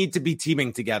two need to be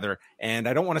teaming together. And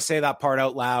I don't want to say that part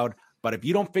out loud, but if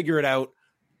you don't figure it out,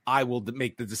 I will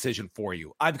make the decision for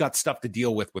you. I've got stuff to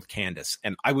deal with Candice,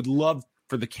 and I would love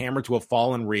for the camera to have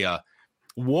fallen Rhea.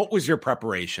 What was your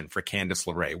preparation for Candice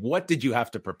LeRae? What did you have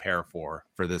to prepare for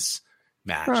this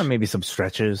match? Maybe some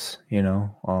stretches,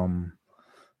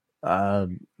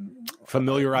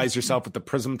 familiarize yourself with the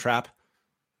Prism Trap.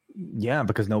 Yeah,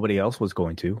 because nobody else was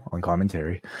going to on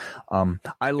commentary.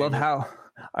 I love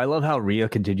how Rhea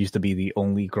continues to be the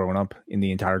only grown-up in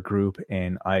the entire group,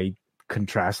 and I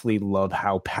contrastly love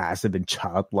how passive and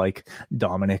childlike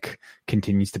Dominic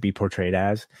continues to be portrayed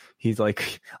as. He's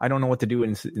like, I don't know what to do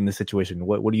in this situation.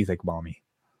 What do you think, mommy?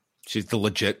 She's the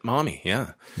legit mommy,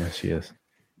 yeah. Yes, she is.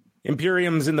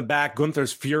 Imperium's in the back.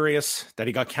 Gunther's furious that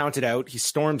he got counted out. He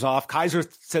storms off. Kaiser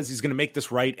says he's going to make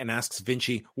this right and asks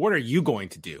Vinci, what are you going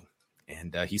to do?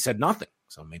 And he said nothing.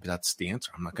 So maybe that's the answer.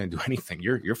 I'm not going to do anything.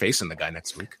 You're facing the guy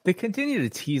next week. They continue to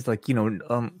tease,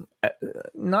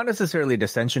 not necessarily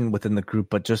dissension within the group,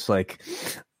 but just like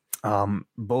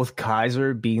both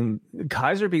Kaiser being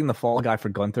the fall guy for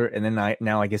Gunther, and then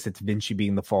now I guess it's Vinci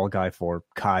being the fall guy for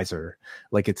Kaiser.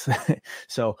 Like it's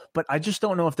so, but I just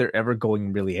don't know if they're ever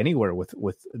going really anywhere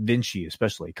with Vinci,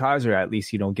 especially. Kaiser at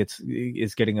least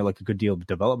is getting a good deal of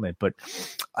development, but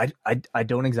I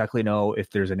don't exactly know if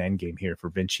there's an end game here for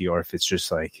Vinci, or if it's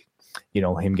just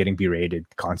him getting berated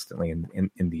constantly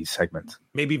in these segments.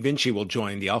 Maybe Vinci will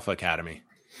join the Alpha Academy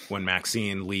when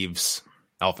Maxxine leaves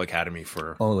Alpha Academy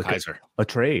for Kaiser. A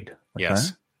trade. Okay.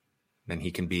 Yes. Then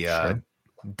he can be Sure.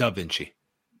 Da Vinci.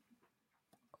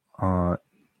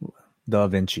 Da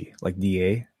Vinci, like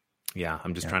DA. Yeah,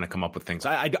 I'm just trying to come up with things.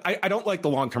 I don't like the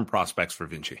long-term prospects for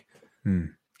Vinci. Hmm.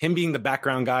 Him being the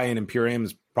background guy in Imperium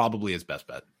is probably his best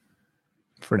bet.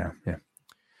 For now, yeah.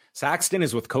 Saxton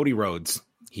is with Cody Rhodes.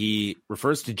 He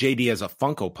refers to JD as a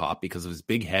Funko Pop because of his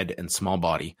big head and small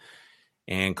body.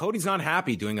 And Cody's not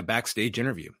happy doing a backstage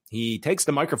interview. He takes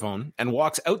the microphone and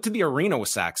walks out to the arena with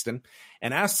Saxton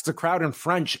and asks the crowd in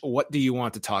French, "What do you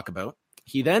want to talk about?"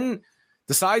 He then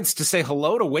decides to say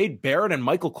hello to Wade Barrett and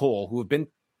Michael Cole, who have been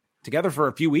together for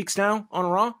a few weeks now on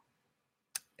Raw.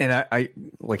 And I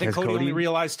think Cody only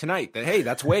realized tonight that, hey,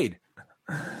 that's Wade.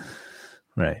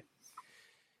 Right.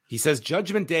 He says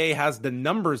Judgment Day has the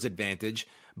numbers advantage,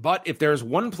 but if there's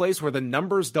one place where the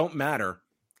numbers don't matter,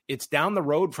 it's down the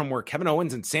road from where Kevin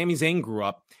Owens and Sami Zayn grew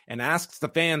up, and asks the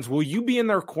fans, will you be in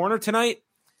their corner tonight?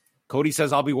 Cody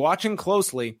says, I'll be watching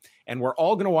closely, and we're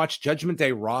all going to watch Judgment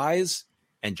Day rise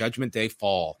and Judgment Day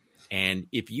fall. And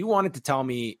if you wanted to tell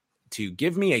me to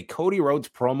give me a Cody Rhodes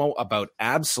promo about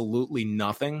absolutely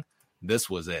nothing, this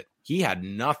was it. He had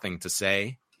nothing to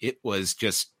say. It was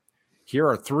just, here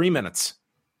are 3 minutes.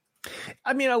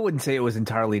 I mean, I wouldn't say it was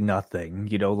entirely nothing.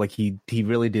 You know, like he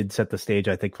really did set the stage,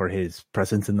 I think, for his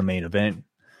presence in the main event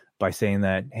by saying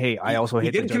that, hey, I also hate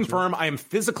the Judgment. He did confirm I am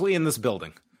physically in this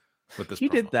building with this. He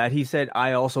promo. did that. He said,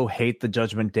 I also hate the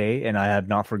Judgment Day, and I have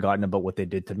not forgotten about what they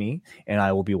did to me, and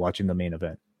I will be watching the main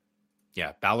event.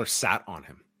 Yeah, Balor sat on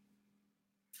him.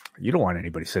 You don't want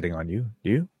anybody sitting on you, do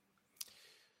you?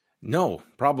 No,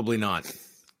 probably not.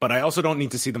 But I also don't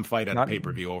need to see them fight at a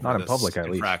pay-per-view over this public,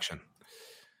 infraction.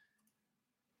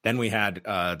 Then we had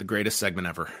the greatest segment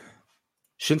ever.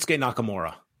 Shinsuke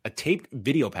Nakamura, a taped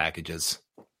video packages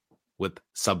with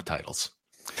subtitles.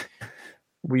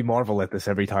 We marvel at this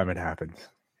every time it happens.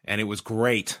 And it was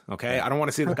great, okay? I don't want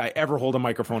to see the guy ever hold a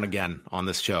microphone again on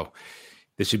this show.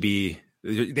 They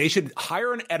should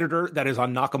hire an editor that is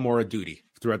on Nakamura duty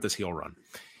throughout this heel run.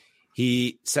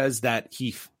 He says that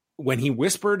when he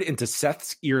whispered into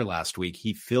Seth's ear last week,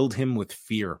 he filled him with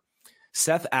fear.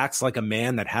 Seth acts like a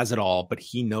man that has it all, but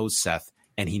he knows Seth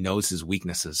and he knows his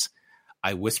weaknesses.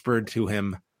 I whispered to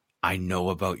him, I know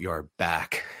about your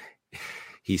back.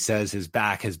 He says his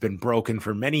back has been broken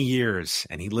for many years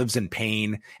and he lives in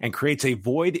pain and creates a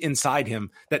void inside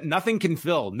him that nothing can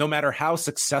fill, no matter how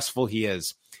successful he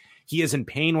is. He is in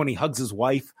pain when he hugs his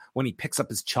wife, when he picks up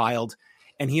his child,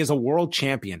 and he is a world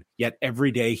champion, yet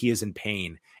every day he is in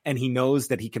pain. And he knows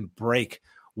that he can break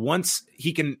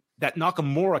that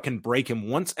Nakamura can break him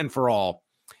once and for all.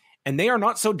 And they are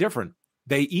not so different.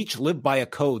 They each live by a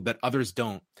code that others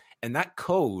don't. And that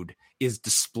code is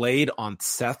displayed on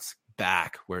Seth's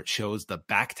back, where it shows the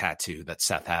back tattoo that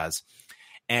Seth has.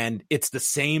 And it's the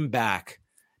same back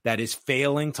that is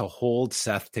failing to hold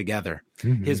Seth together.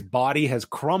 Mm-hmm. His body has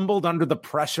crumbled under the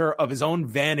pressure of his own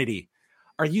vanity.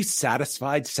 Are you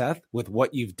satisfied, Seth, with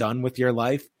what you've done with your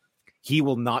life? He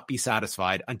will not be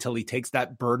satisfied until he takes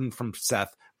that burden from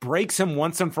Seth, breaks him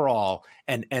once and for all,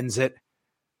 and ends it.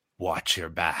 Watch your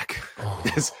back. Oh.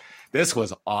 This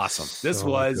was awesome. This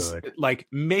was good. Like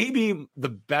maybe the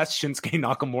best Shinsuke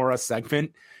Nakamura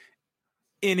segment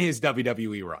in his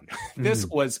WWE run. This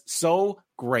was so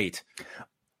great.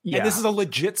 Yeah. And this is a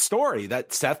legit story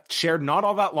that Seth shared not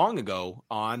all that long ago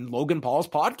on Logan Paul's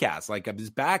podcast, like of his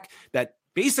back that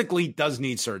basically does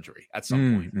need surgery at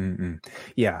some point.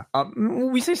 Yeah.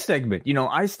 We say segment,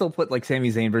 I still put like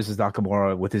Sami Zayn versus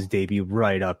Nakamura with his debut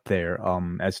right up there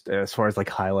as far as like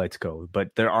highlights go.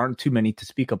 But there aren't too many to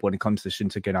speak of when it comes to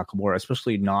Shinsuke Nakamura,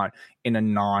 especially not in a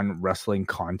non-wrestling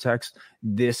context.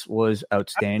 This was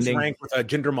outstanding. Rank with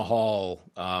Jinder Mahal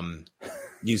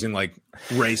using like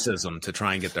racism to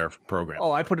try and get their program.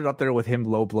 Oh, I put it up there with him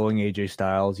low blowing AJ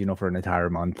Styles, for an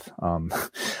entire month.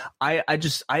 I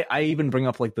even bring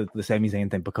up like the Sami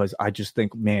Zayn thing because I just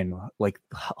think, man, like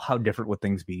how different would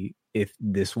things be if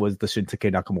this was the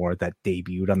Shinsuke Nakamura that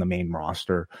debuted on the main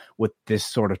roster with this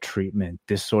sort of treatment,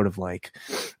 this sort of like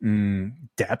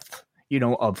depth,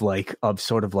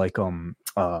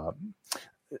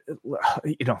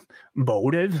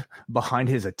 motive behind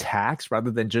his attacks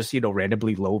rather than just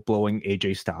randomly low blowing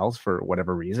AJ Styles for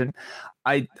whatever reason.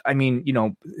 I mean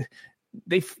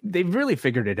they've really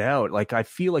figured it out. Like I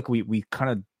feel like we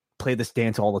kind of play this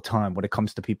dance all the time when it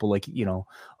comes to people like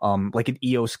like an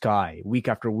Io Sky week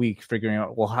after week figuring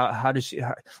out, well, how does she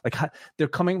they're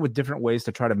coming with different ways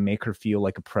to try to make her feel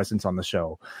like a presence on the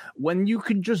show when you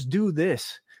could just do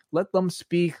this, let them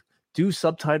speak, do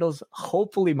subtitles.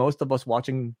 Hopefully most of us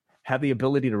watching have the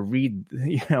ability to read,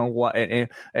 what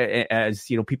as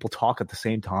people talk at the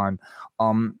same time.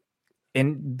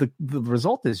 and the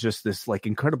result is just this like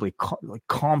incredibly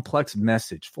complex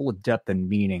message full of depth and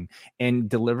meaning, and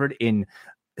delivered in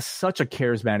such a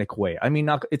charismatic way. I mean,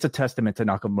 it's a testament to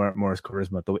Nakamura's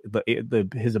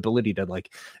charisma, his ability to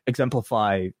like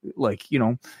exemplify, like, you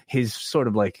know, his sort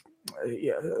of like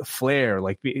flair,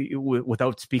 like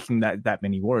without speaking that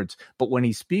many words. But when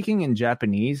he's speaking in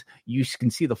Japanese, you can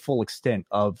see the full extent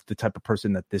of the type of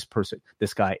person that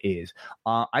this guy is.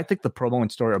 I think the promo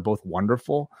and story are both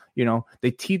wonderful. You know,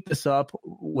 they teed this up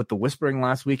with the whispering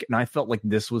last week, and I felt like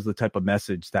this was the type of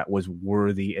message that was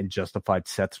worthy and justified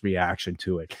Seth's reaction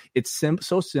to it. It's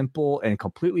so simple and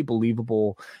completely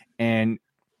believable, and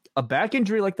a back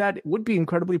injury like that would be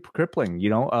incredibly crippling,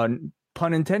 you know,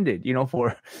 pun intended, you know,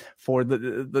 for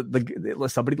the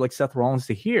somebody like Seth Rollins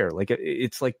to hear. Like,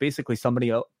 it's like basically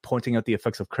somebody pointing out the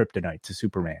effects of kryptonite to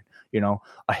Superman, you know,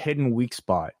 a hidden weak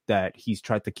spot that he's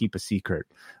tried to keep a secret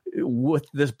with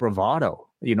this bravado,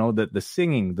 you know, the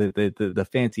singing, the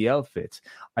fancy outfits.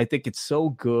 I think it's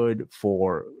so good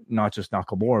for not just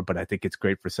Nakamura, but I think it's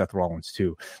great for Seth Rollins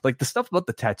too. Like the stuff about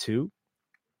the tattoo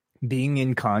being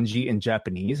in kanji in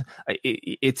Japanese,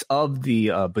 it's of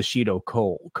the Bushido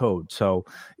code. So,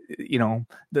 you know,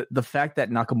 the fact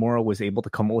that Nakamura was able to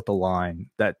come up with a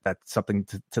line that's something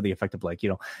to the effect of like, you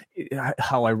know,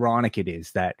 how ironic it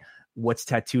is that what's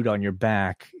tattooed on your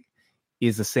back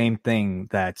is the same thing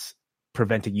that's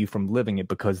preventing you from living it,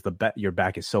 because your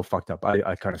back is so fucked up.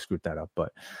 I kind of screwed that up,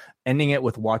 but ending it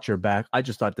with "watch your back," I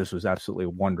just thought this was absolutely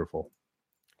wonderful.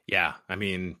 Yeah, I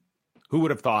mean, who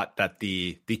would have thought that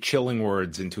the chilling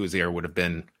words into his ear would have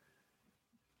been,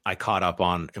 "I caught up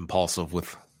on Impulsive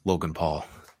with Logan Paul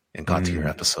and got to your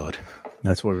episode."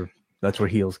 That's where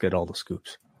heels get all the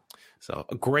scoops. So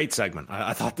a great segment.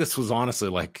 I thought this was honestly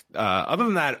like, other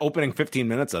than that opening 15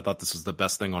 minutes, I thought this was the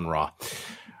best thing on Raw.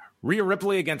 Rhea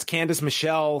Ripley against Candice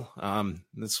Michelle.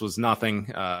 This was nothing.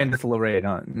 Candice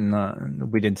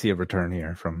LeRae. We didn't see a return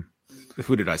here from.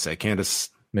 Who did I say? Candice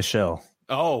Michelle.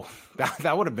 Oh,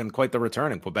 that would have been quite the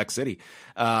return in Quebec City.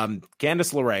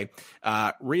 Candice LeRae.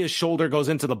 Rhea's shoulder goes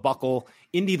into the buckle.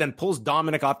 Indy then pulls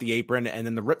Dominic off the apron, and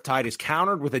then the Riptide is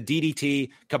countered with a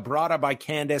DDT. Cabrata by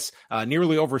Candice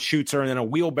nearly overshoots her, and then a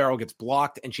wheelbarrow gets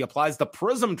blocked, and she applies the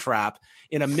Prism Trap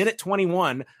in a minute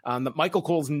 21 that Michael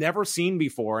Cole's never seen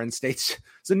before, and states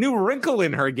it's a new wrinkle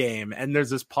in her game. And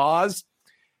there's this pause.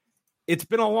 It's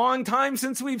been a long time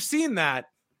since we've seen that.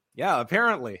 Yeah,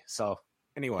 apparently. So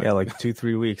anyway, yeah, like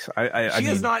 2-3 weeks. I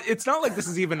mean, not. It's not like this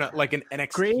is even like an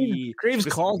NXT. Graves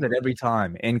calls it every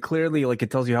time, and clearly, like, it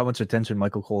tells you how much attention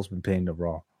Michael Cole's been paying to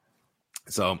Raw.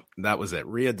 So that was it.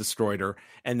 Rhea destroyed her,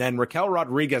 and then Raquel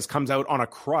Rodriguez comes out on a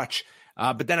crutch,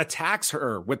 but then attacks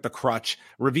her with the crutch,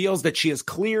 reveals that she is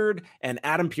cleared, and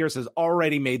Adam Pearce has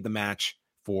already made the match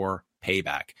for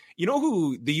Payback. You know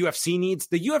who the UFC needs?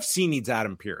 The UFC needs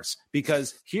Adam Pearce,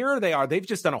 because here they are. They've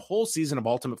just done a whole season of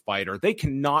Ultimate Fighter. They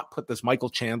cannot put this Michael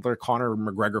Chandler, Conor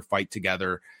McGregor fight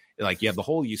together. Like, you have the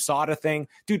whole USADA thing.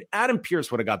 Dude, Adam Pearce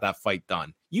would have got that fight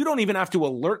done. You don't even have to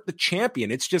alert the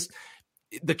champion. It's just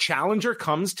the challenger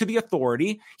comes to the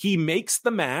authority. He makes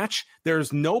the match.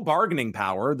 There's no bargaining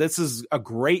power. This is a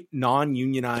great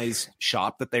non-unionized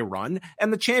shop that they run.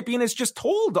 And the champion is just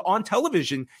told on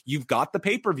television, you've got the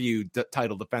pay-per-view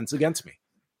title defense against me.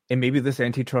 And maybe this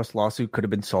antitrust lawsuit could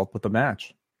have been solved with the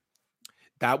match.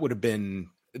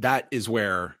 That is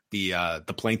where the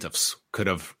plaintiffs could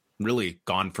have really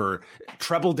gone for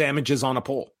treble damages on a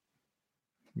pole.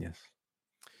 Yes.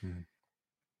 Mm-hmm.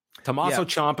 Tommaso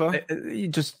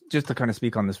Ciampa. Just to kind of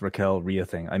speak on this Raquel Rhea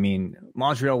thing. I mean,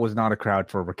 Montreal was not a crowd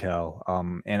for Raquel.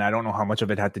 And I don't know how much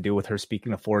of it had to do with her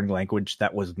speaking a foreign language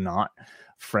that was not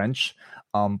French.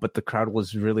 But the crowd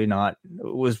was really not,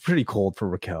 it was pretty cold for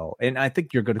Raquel. And I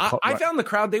think you're going to I found the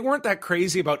crowd, they weren't that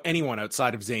crazy about anyone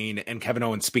outside of Zayn and Kevin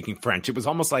Owens speaking French. It was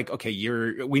almost like, okay,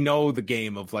 we know the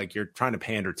game of like, you're trying to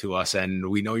pander to us and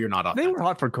we know you're not up. They were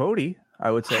hot for Cody, I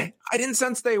would say. I didn't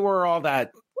sense they were all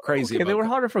that crazy. Okay, they were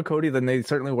hotter for Cody than they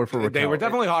certainly were for Raquel. They were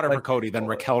definitely hotter for Cody than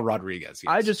Raquel Rodriguez.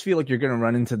 Yes. I just feel like you're going to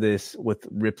run into this with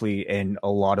Ripley and a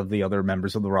lot of the other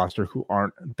members of the roster who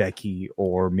aren't Becky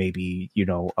or maybe,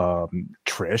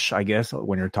 Trish, I guess,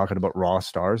 when you're talking about Raw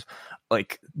stars.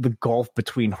 Like, the gulf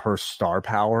between her star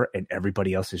power and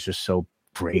everybody else is just so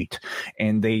great.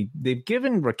 And they've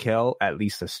given Raquel at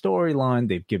least a storyline.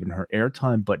 They've given her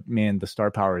airtime, but man, the star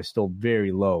power is still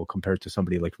very low compared to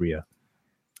somebody like Rhea.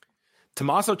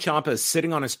 Tommaso Ciampa is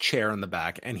sitting on his chair in the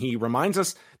back, and he reminds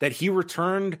us that he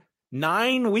returned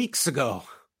 9 weeks ago.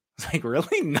 It's like,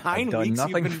 really? 9 weeks?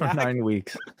 Nothing for back? 9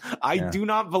 weeks. I do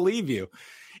not believe you.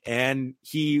 And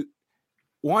he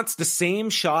wants the same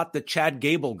shot that Chad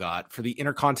Gable got for the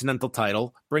Intercontinental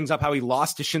title, brings up how he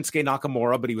lost to Shinsuke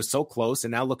Nakamura, but he was so close,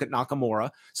 and now look at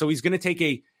Nakamura. So he's going to take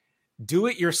a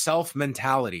do-it-yourself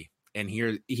mentality, and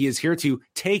he is here to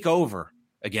take over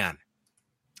again.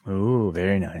 Ooh,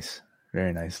 very nice.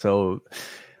 Very nice. So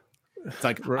it's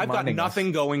like, I've got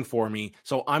nothing going for me,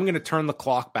 so I'm going to turn the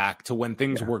clock back to when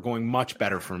things were going much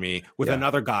better for me with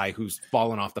another guy who's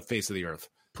fallen off the face of the earth.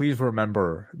 Please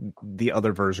remember the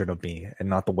other version of me and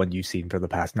not the one you've seen for the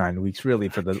past 9 weeks, really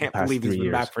for the past 3 years. Can't believe he's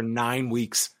been back for 9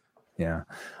 weeks. Yeah.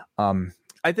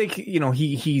 I think,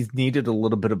 he's needed a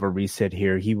little bit of a reset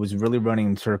here. He was really running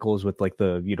in circles with like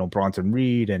the, Bronson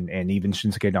Reed and even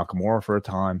Shinsuke Nakamura for a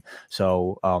time.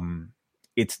 So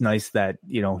it's nice that,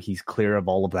 he's clear of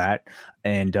all of that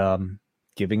and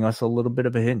giving us a little bit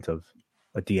of a hint of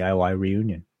a DIY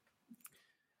reunion.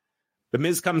 The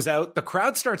Miz comes out. The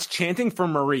crowd starts chanting for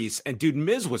Maurice. And, dude,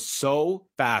 Miz was so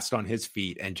fast on his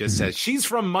feet and just says, she's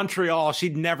from Montreal.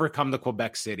 She'd never come to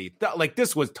Quebec City.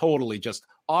 This was totally just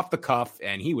off the cuff.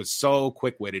 And he was so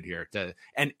quick-witted here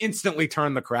and instantly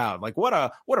turn the crowd. Like, what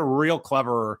a real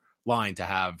clever line to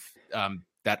have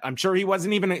that I'm sure he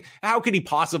wasn't even. How could he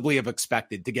possibly have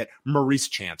expected to get Maurice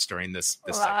chants during this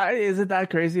is it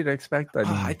that crazy to expect?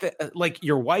 Like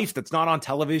your wife that's not on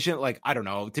television. Like, I don't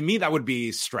know. To me, that would be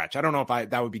a stretch. I don't know if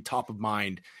that would be top of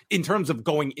mind in terms of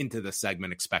going into the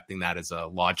segment, expecting that as a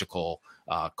logical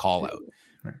call out.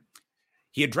 Right.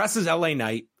 He addresses LA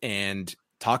Knight and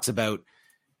talks about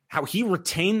how he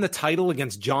retained the title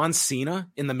against John Cena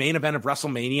in the main event of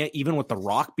WrestleMania, even with The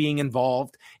Rock being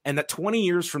involved, and that 20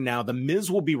 years from now, The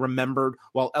Miz will be remembered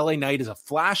while LA Knight is a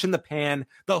flash in the pan,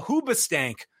 the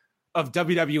hoobastank of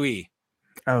WWE.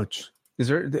 Ouch. Is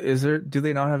there, do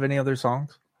they not have any other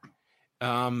songs?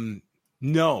 No.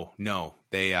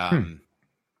 They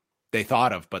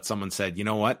thought of, but someone said, you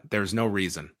know what? There's no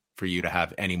reason for you to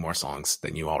have any more songs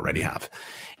than you already have.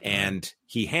 And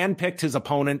he handpicked his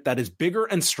opponent that is bigger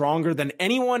and stronger than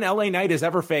anyone LA Knight has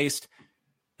ever faced.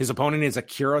 His opponent is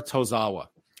Akira Tozawa,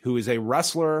 who is a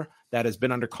wrestler that has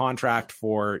been under contract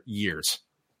for years.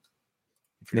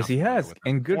 Yes, he has.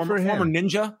 And good for him. Former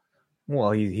ninja.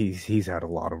 Well, he's had a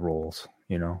lot of roles,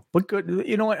 but good.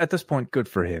 You know what? At this point, good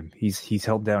for him. He's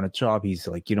held down a job. He's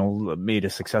made a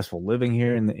successful living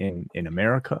here in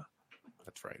America.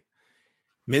 That's right.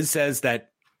 Miz says that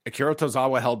Akira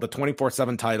Tozawa held the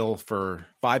 24/7 title for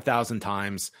 5,000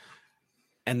 times.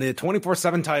 And the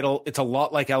 24/7 title, it's a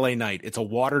lot like LA Knight. It's a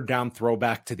watered down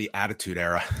throwback to the Attitude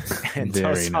Era. And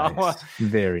very Tozawa nice.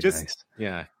 Very nice.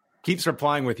 Yeah. Keeps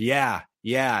replying with, yeah.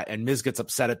 And Miz gets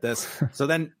upset at this. So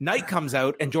then Knight comes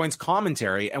out and joins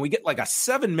commentary. And we get like a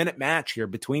 7-minute match here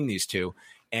between these two.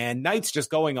 And Knight's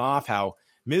just going off how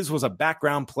Miz was a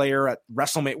background player at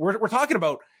WrestleMania. We're talking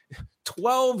about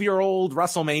 12-year-old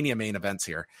WrestleMania main events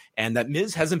here, and that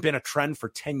Miz hasn't been a trend for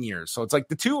 10 years. So it's like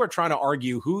the two are trying to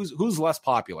argue who's less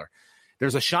popular.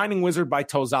 There's a Shining Wizard by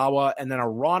Tozawa, and then a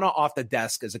Rana off the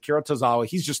desk as Akira Tozawa.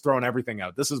 He's just throwing everything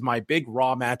out. This is my big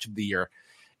Raw match of the year.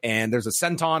 And there's a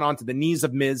senton onto the knees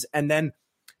of Miz, and then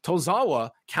Tozawa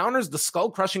counters the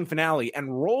skull-crushing finale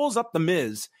and rolls up the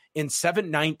Miz in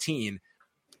 7:19.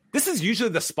 This is usually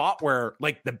the spot where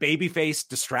like the babyface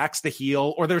distracts the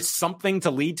heel or there's something to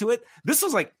lead to it. This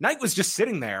was like Knight was just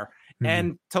sitting there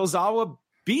and Tozawa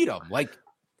beat him. Like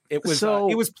it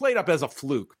was played up as a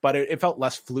fluke, but it felt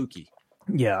less fluky.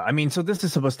 Yeah, I mean, so this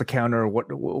is supposed to counter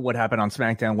what happened on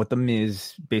SmackDown with The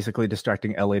Miz basically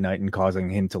distracting LA Knight and causing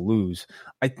him to lose.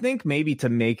 I think maybe to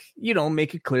make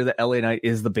it clear that LA Knight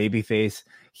is the babyface.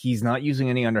 He's not using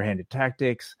any underhanded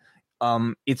tactics.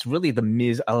 It's really The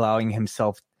Miz allowing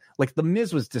himself. Like The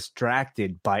Miz was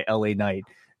distracted by LA Knight.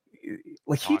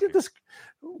 Like he did this.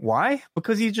 Why?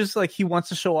 Because he just he wants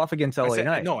to show off against LA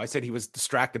Knight. No, I said he was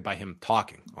distracted by him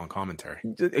talking on commentary.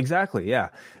 Exactly. Yeah.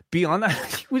 Beyond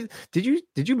that, did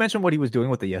you mention what he was doing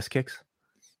with the yes kicks?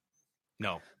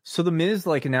 No. So The Miz,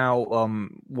 now,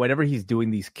 whenever he's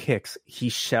doing these kicks,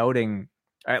 he's shouting.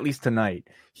 At least tonight,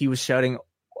 he was shouting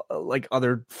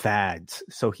other fads.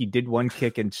 So he did one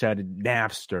kick and shouted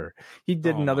Napster. He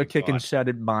did another kick and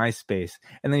shouted MySpace.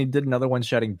 And then he did another one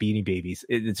shouting Beanie Babies.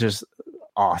 It's just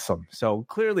awesome. So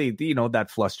clearly,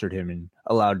 that flustered him and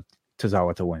allowed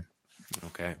Tozawa to win.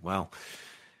 Okay, well.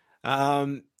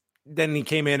 Then he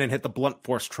came in and hit the blunt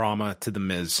force trauma to The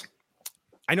Miz.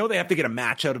 I know they have to get a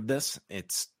match out of this.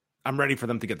 I'm ready for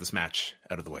them to get this match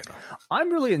out of the way, though.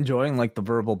 I'm really enjoying the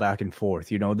verbal back and forth.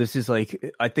 This is I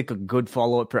think a good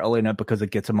follow up for LA Knight because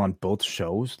it gets him on both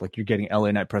shows. You're getting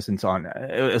LA Knight presence on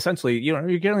essentially,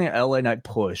 you're getting an LA Knight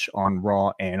push on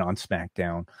Raw and on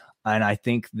SmackDown. And I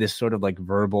think this sort of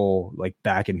verbal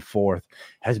back and forth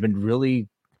has been really,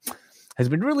 has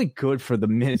been really good for the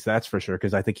minutes, that's for sure,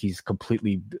 because I think he's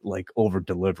completely like over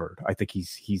delivered. I think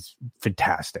he's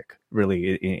fantastic,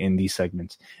 really, in these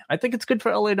segments. I think it's good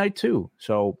for LA Knight too.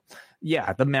 So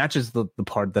yeah, the match is the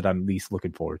part that I'm least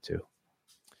looking forward to.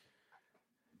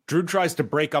 Drew tries to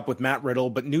break up with Matt Riddle,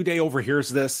 but New Day overhears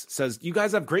this, says, "You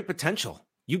guys have great potential.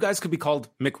 You guys could be called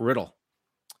McRiddle."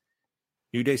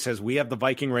 New Day says, "We have the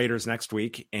Viking Raiders next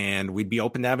week, and we'd be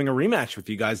open to having a rematch with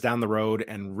you guys down the road."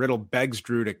 And Riddle begs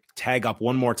Drew to tag up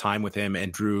one more time with him,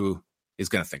 and Drew is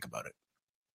going to think about it.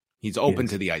 He's open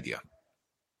to the idea.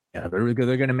 Yeah, they're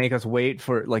going to make us wait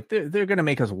for, like, they're going to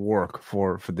make us work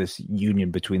for this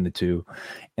union between the two,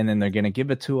 and then they're going to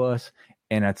give it to us,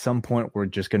 and at some point we're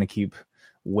just going to keep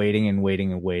waiting and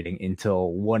waiting and waiting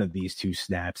until one of these two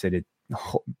snaps, and it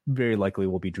very likely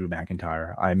will be Drew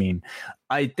McIntyre. I mean,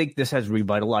 I think this has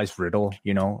revitalized Riddle.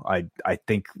 You know, I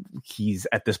think he's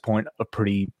at this point a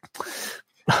pretty,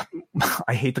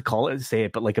 I hate to say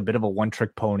it, but like a bit of a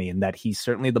one-trick pony, in that he's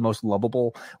certainly the most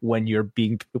lovable when you're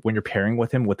pairing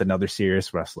with him with another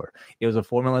serious wrestler. It was a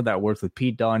formula that worked with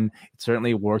Pete Dunne. It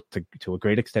certainly worked to a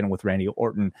great extent with Randy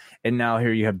Orton, and now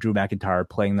here you have Drew McIntyre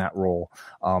playing that role.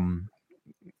 And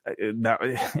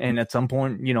at some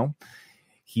point, you know,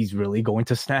 he's really going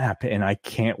to snap, and I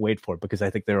can't wait for it, because I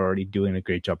think they're already doing a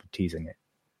great job of teasing it.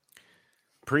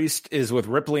 Priest is with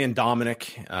Ripley and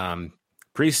Dominic.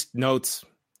 Priest notes,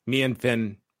 "Me and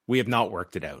Finn, we have not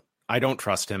worked it out. I don't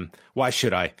trust him. Why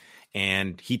should I?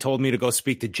 And he told me to go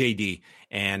speak to JD,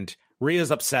 and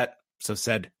Rhea's upset, so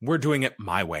said, we're doing it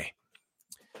my way."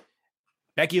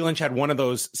 Becky Lynch had one of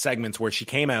those segments where she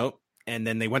came out, and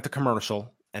then they went to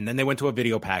commercial, and then they went to a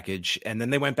video package, and then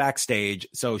they went backstage.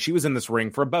 So she was in this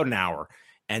ring for about an hour,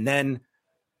 and then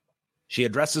she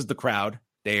addresses the crowd.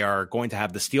 They are going to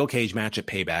have the steel cage match at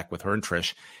Payback with her and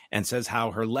Trish, and says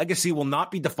how her legacy will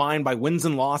not be defined by wins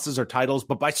and losses or titles,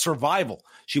 but by survival.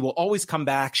 She will always come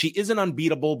back. She isn't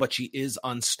unbeatable, but she is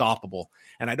unstoppable.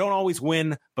 And I don't always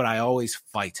win, but I always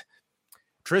fight.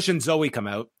 Trish and Zoe come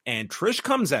out, and Trish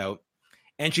comes out,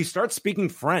 and she starts speaking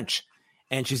French.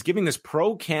 And she's giving this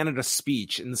pro-Canada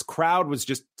speech, and this crowd was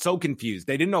just so confused.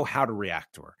 They didn't know how to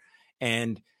react to her.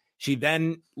 And she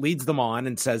then leads them on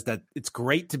and says that it's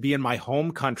great to be in my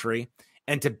home country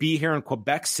and to be here in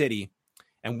Quebec City.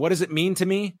 And what does it mean to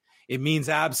me? It means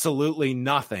absolutely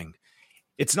nothing.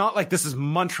 It's not like this is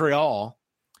Montreal.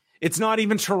 It's not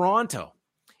even Toronto.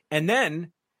 And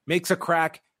then makes a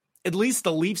crack. At least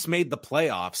the Leafs made the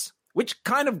playoffs, which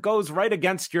kind of goes right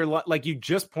against your, like you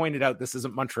just pointed out, this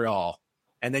isn't Montreal.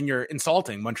 And then you're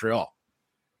insulting Montreal.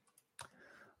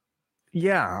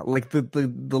 Yeah, like the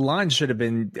line should have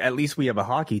been, at least we have a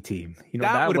hockey team. You know,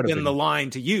 that would have been the line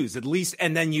to use, at least.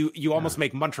 And then you almost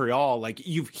make Montreal, like,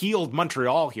 you've healed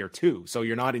Montreal here too. So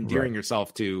you're not endearing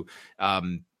yourself to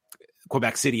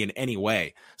Quebec City in any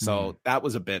way. So that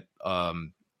was a bit.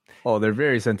 They're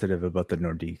very sensitive about the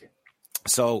Nordique.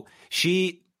 So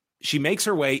she makes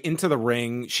her way into the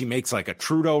ring. She makes like a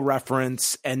Trudeau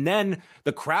reference. And then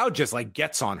the crowd just like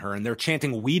gets on her, and they're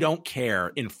chanting, "We don't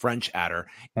care" in French at her.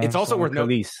 It's also worth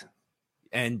noting.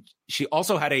 And she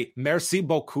also had a "Merci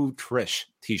beaucoup Trish"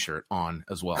 t-shirt on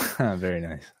as well. Very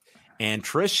nice. And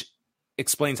Trish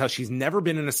explains how she's never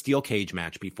been in a steel cage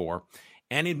match before,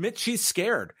 and admits she's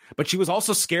scared. But she was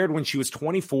also scared when she was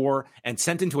 24 and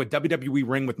sent into a WWE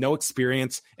ring with no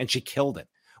experience, and she killed it.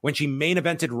 When she main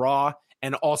evented Raw,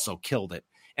 and also killed it,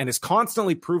 and is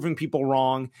constantly proving people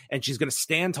wrong, and she's going to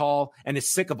stand tall, and is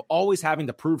sick of always having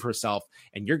to prove herself.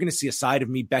 And you're going to see a side of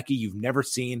me, Becky, you've never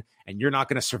seen, and you're not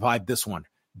going to survive this one,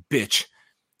 bitch.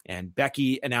 And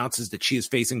Becky announces that she is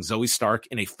facing Zoe Stark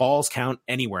in a Falls Count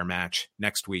Anywhere match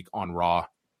next week on Raw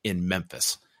in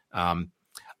Memphis.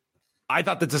 I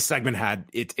thought that this segment had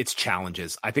its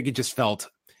challenges. I think it just felt,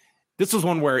 this was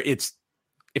one where it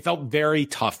felt very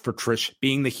tough for Trish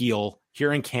being the heel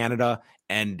here in Canada.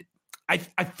 And I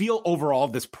feel overall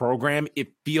this program,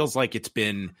 it feels like it's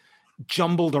been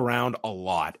jumbled around a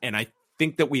lot. And I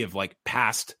think that we have like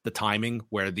passed the timing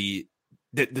where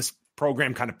this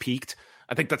program kind of peaked.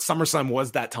 I think that SummerSlam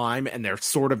was that time, and they're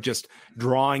sort of just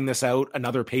drawing this out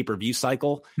another pay-per-view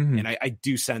cycle. Mm-hmm. And I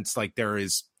do sense like there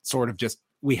is sort of just,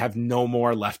 we have no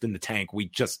more left in the tank. We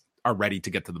just are ready to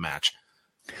get to the match.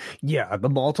 Yeah, the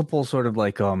multiple sort of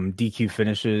like DQ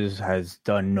finishes has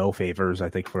done no favors, I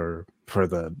think, for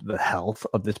the health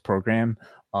of this program.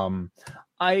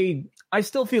 I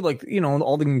still feel like,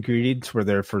 all the ingredients were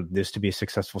there for this to be a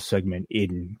successful segment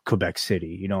in Quebec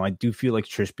City. I do feel like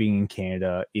Trish being in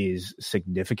Canada is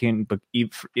significant, but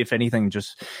if anything,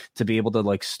 just to be able to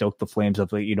like stoke the flames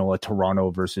of like, a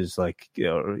Toronto versus like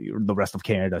the rest of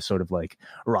Canada sort of like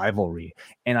rivalry.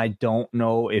 And I don't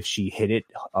know if she hit it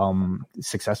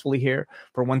successfully here.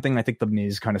 For one thing, I think the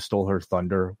Miz kind of stole her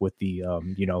thunder with the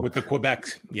with the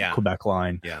Quebec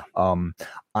line. Yeah.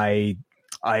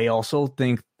 I also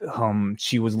think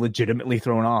she was legitimately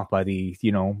thrown off by the,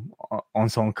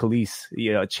 Ensemble Calisse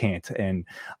chant. And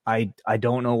I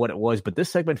don't know what it was, but this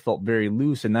segment felt very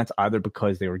loose. And that's either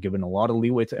because they were given a lot of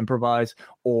leeway to improvise,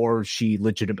 or she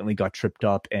legitimately got tripped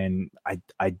up. And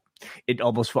it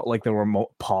almost felt like there were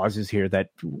pauses here that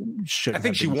should. I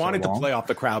think she wanted to play off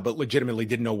the crowd, but legitimately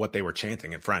didn't know what they were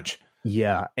chanting in French.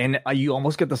 Yeah, and you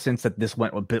almost get the sense that this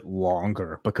went a bit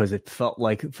longer because it felt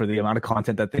like for the amount of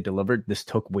content that they delivered, this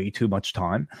took way too much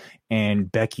time,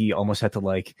 and Becky almost had to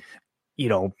like,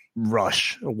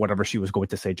 rush whatever she was going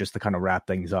to say just to kind of wrap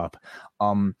things up.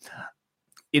 I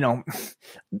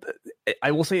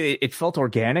will say it felt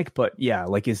organic, but yeah,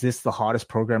 like, is this the hottest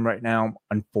program right now?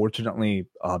 Unfortunately,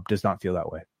 does not feel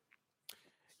that way.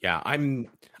 Yeah, I'm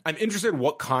interested in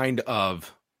what kind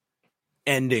of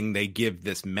ending they give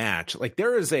this match. Like,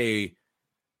 there is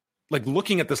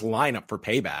looking at this lineup for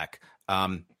Payback.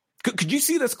 Could you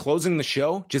see this closing the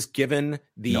show? Just given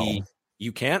the No.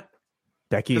 You can't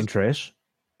Becky and Trish.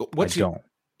 Don't.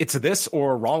 It's this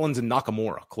or Rollins and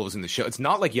Nakamura closing the show. It's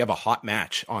not like you have a hot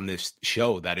match on this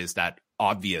show that is that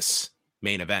obvious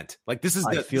main event. Like, this is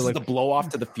the blow off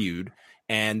to the feud,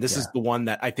 and this is the one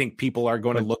that I think people are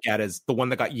going to look at as the one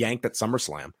that got yanked at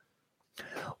SummerSlam.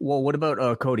 Well, what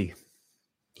about Cody?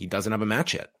 He doesn't have a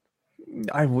match yet.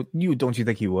 Don't you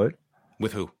think he would?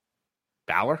 With who?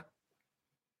 Balor?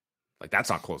 Like, that's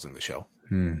not closing the show.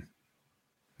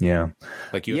 Yeah.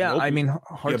 Like,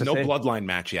 hard to say. Bloodline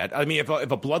match yet. I mean, if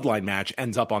a Bloodline match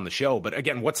ends up on the show, but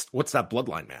again, what's that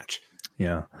Bloodline match?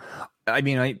 Yeah. I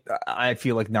mean, I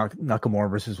feel like Nakamura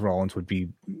versus Rollins would be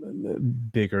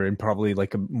bigger and probably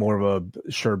like more of a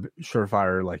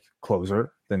surefire like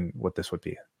closer than what this would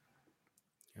be.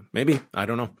 Maybe. I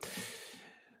don't know.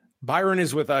 Byron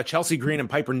is with Chelsea Green and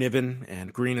Piper Niven,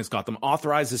 and Green has got them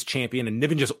authorized as champion, and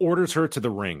Niven just orders her to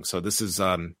the ring. So this is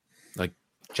like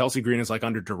Chelsea Green is like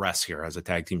under duress here as a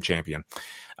tag team champion.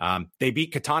 They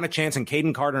beat Katana Chance and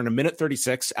Caden Carter in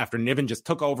 1:36 after Niven just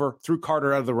took over, threw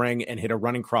Carter out of the ring, and hit a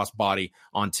running cross body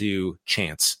onto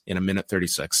Chance in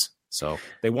 1:36. So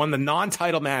they won the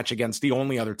non-title match against the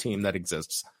only other team that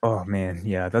exists. Oh man,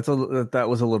 yeah, that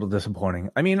was a little disappointing.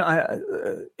 I mean,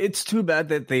 it's too bad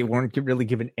that they weren't really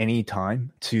given any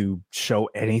time to show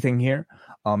anything here.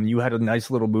 You had a nice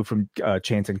little move from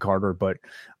Chance and Carter, but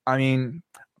I mean,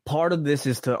 part of this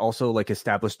is to also like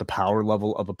establish the power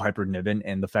level of a Piper Niven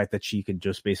and the fact that she can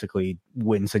just basically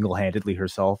win single-handedly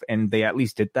herself, and they at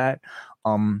least did that.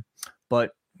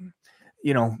 But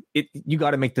you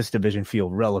got to make this division feel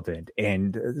relevant,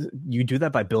 and you do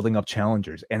that by building up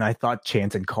challengers. And I thought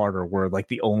Chance and Carter were like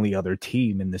the only other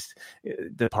team in this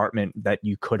department that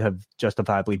you could have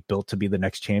justifiably built to be the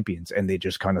next champions, and they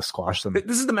just kind of squashed them.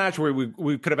 This is the match where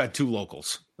we could have had two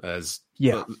locals as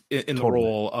in totally. The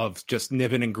role of just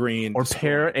Niven and Green, or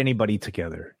pair anybody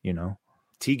together.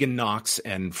 Tegan Knox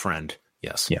and Friend.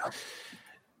 Yes. Yeah.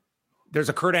 There's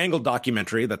a Kurt Angle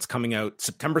documentary that's coming out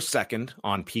September 2nd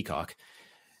on Peacock.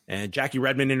 And Jackie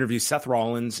Redmond interviews Seth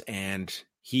Rollins, and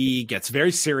he gets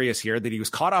very serious here that he was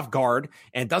caught off guard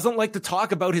and doesn't like to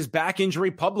talk about his back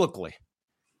injury publicly.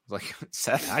 Like,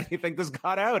 Seth, how do you think this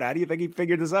got out? How do you think he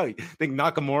figured this out? You think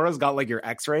Nakamura's got like your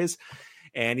x-rays?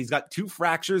 And he's got 2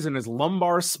 fractures in his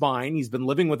lumbar spine. He's been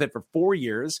living with it for 4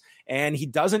 years, and he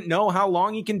doesn't know how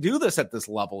long he can do this at this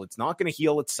level. It's not going to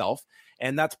heal itself,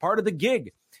 and that's part of the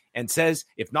gig. And says,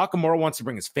 if Nakamura wants to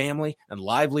bring his family and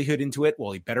livelihood into it,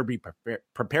 well, he better be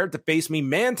prepared to face me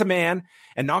man to man.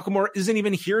 And Nakamura isn't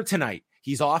even here tonight.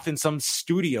 He's off in some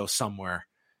studio somewhere,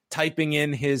 typing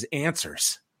in his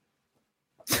answers.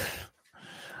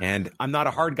 And I'm not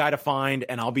a hard guy to find,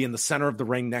 and I'll be in the center of the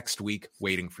ring next week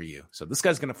waiting for you. So this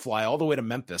guy's going to fly all the way to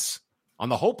Memphis on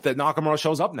the hope that Nakamura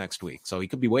shows up next week. So he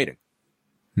could be waiting.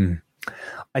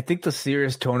 I think the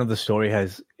serious tone of the story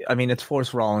it's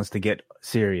forced Rollins to get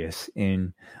serious,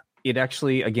 and it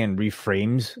actually, again,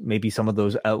 reframes maybe some of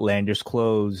those outlandish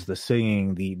clothes, the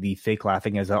singing, the fake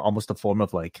laughing as almost a form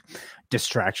of like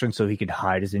distraction so he could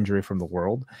hide his injury from the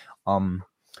world. And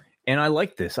I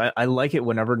like this. I like it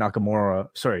whenever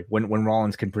when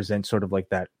Rollins can present sort of like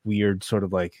that weird sort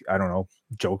of like, I don't know,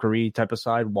 jokery type of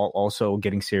side while also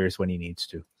getting serious when he needs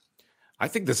to. I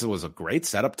think this was a great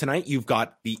setup tonight. You've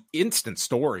got the instant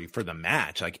story for the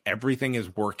match. Like everything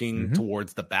is working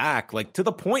towards the back, like to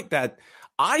the point that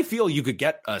I feel you could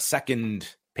get a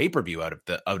second pay-per-view out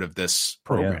of this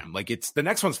program. Like it's the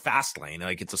next one's Fastlane.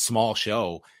 Like it's a small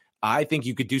show. I think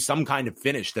you could do some kind of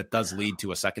finish that does lead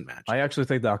to a second match. I actually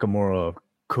think Nakamura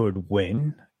could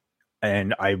win,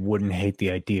 and I wouldn't hate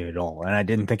the idea at all. And I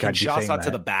didn't think I'd be saying that.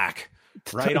 To the back.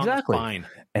 Right on the spine.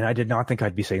 And I did not think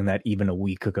I'd be saying that even a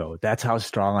week ago. That's how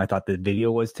strong I thought the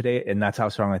video was today, and that's how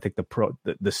strong I think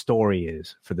the story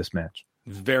is for this match.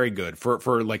 Very good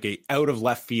for like a out of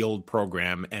left field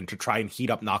program, and to try and heat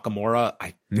up Nakamura.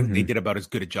 I think they did about as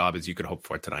good a job as you could hope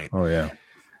for tonight. Oh yeah.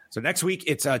 So next week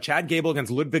it's Chad Gable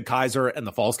against Ludwig Kaiser and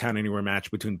the Falls Count Anywhere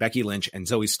match between Becky Lynch and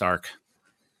Zoe Stark.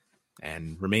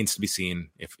 And remains to be seen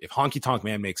if Honky Tonk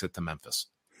Man makes it to Memphis.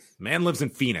 Man lives in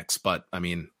Phoenix, but I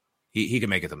mean, he could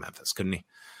make it to Memphis, couldn't he?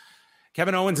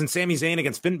 Kevin Owens and Sami Zayn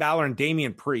against Finn Balor and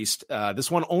Damian Priest. This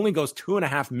one only goes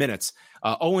 2.5 minutes.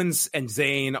 Owens and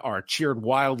Zayn are cheered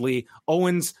wildly.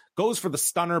 Owens goes for the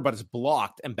stunner, but is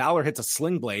blocked, and Balor hits a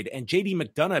sling blade, and JD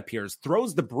McDonough appears,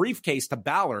 throws the briefcase to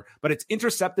Balor, but it's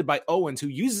intercepted by Owens, who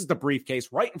uses the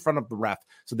briefcase right in front of the ref.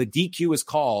 So the DQ is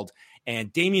called,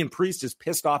 and Damian Priest is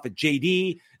pissed off at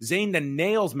JD. Zayn then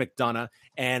nails McDonough,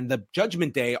 and the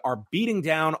Judgment Day are beating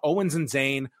down Owens and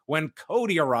Zayn when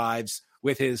Cody arrives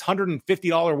with his $150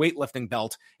 weightlifting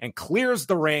belt and clears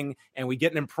the ring, and we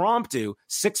get an impromptu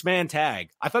 6-man tag.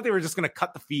 I thought they were just going to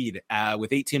cut the feed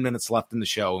with 18 minutes left in the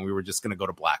show, and we were just going to go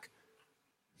to black.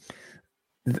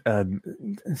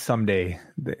 Someday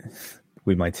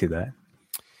we might see that.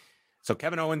 So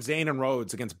Kevin Owens, Zayn, and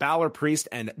Rhodes against Balor, Priest,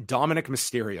 and Dominic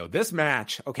Mysterio. This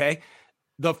match, okay,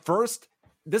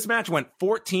 this match went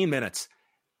 14 minutes.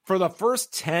 For the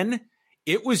first 10,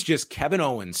 it was just Kevin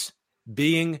Owens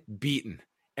being beaten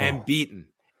and beaten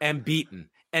and beaten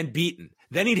and beaten.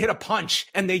 Then he'd hit a punch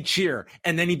and they'd cheer,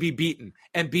 and then he'd be beaten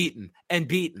and beaten and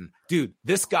beaten. Dude,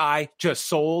 this guy just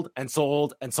sold and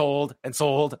sold and sold and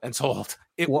sold and sold.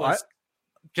 It was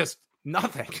just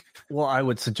nothing. Well, I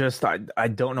would suggest I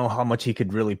don't know how much he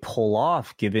could really pull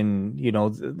off, given, you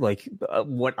know, like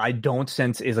what I don't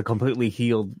sense is a completely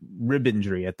healed rib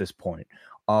injury at this point.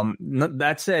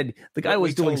 That said, the guy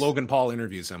was doing Logan Paul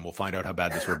interviews him. We'll find out how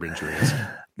bad this rib injury is.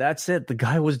 That's it. The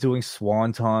guy was doing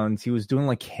swantons. He was doing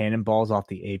like cannonballs off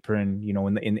the apron, you know,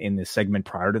 in the segment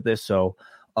prior to this. So,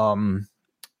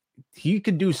 he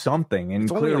could do something, and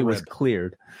clearly was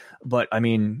cleared. But I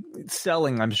mean,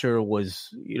 selling, I'm sure, was,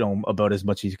 you know, about as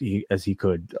much as he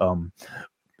could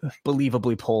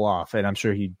believably pull off, and I'm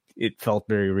sure it felt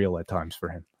very real at times for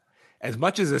him. As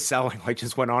much as the selling like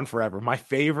just went on forever, my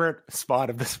favorite spot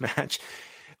of this match,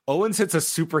 Owens hits a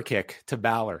super kick to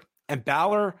Balor, and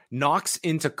Balor knocks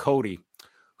into Cody,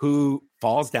 who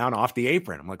falls down off the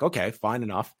apron. I'm like, okay, fine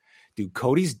enough. Dude,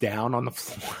 Cody's down on the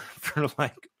floor for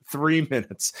like 3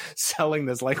 minutes selling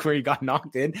this, like where he got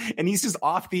knocked in, and he's just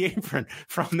off the apron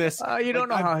from this. You don't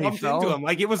know how he fell. Into him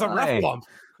like it was a ref bump.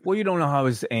 Well, you don't know how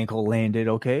his ankle landed,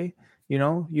 okay? You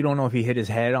know, you don't know if he hit his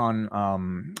head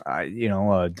on,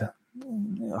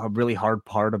 a really hard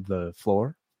part of the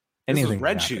floor. This was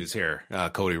red shoes here,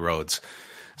 Cody Rhodes.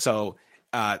 So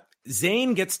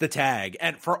Zayn gets the tag,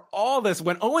 and for all this,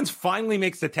 when Owens finally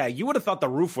makes the tag, you would have thought the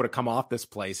roof would have come off this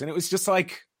place, and it was just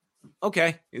like,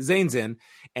 okay, Zayn's in,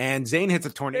 and Zayn hits a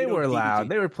tornado. They were loud.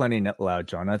 They were plenty loud,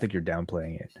 John. I think you're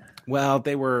downplaying it. Well,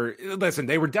 they were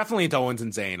definitely into Owens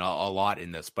and Zayn a lot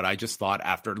in this, but I just thought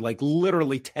after like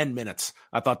literally 10 minutes,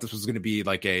 I thought this was going to be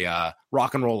like a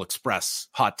Rock and Roll Express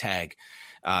hot tag.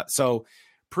 So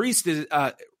Priest is,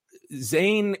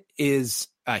 Zayn is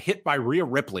hit by Rhea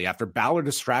Ripley after Balor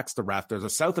distracts the ref. There's a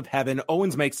South of Heaven.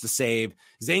 Owens makes the save.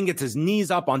 Zayn gets his knees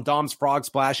up on Dom's frog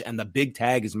splash, and the big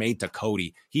tag is made to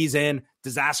Cody. He's in.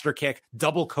 Disaster kick,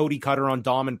 double Cody cutter on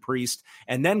Dom and Priest.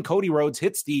 And then Cody Rhodes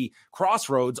hits the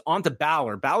crossroads onto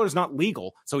Balor. Balor's not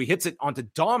legal, so he hits it onto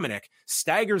Dominic,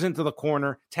 staggers into the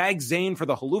corner, tags Zayn for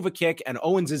the haluva kick, and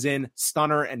Owens is in,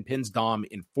 stunner, and pins Dom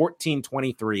in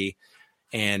 14:23.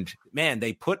 And man,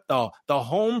 they put the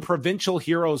home provincial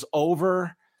heroes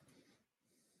over.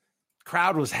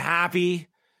 Crowd was happy.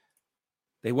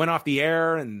 They went off the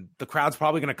air, and the crowd's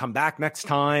probably going to come back next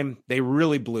time. They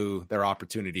really blew their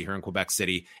opportunity here in Quebec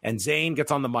City. And Zayn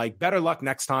gets on the mic. Better luck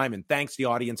next time, and thanks the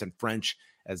audience in French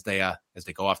as they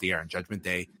go off the air. And Judgment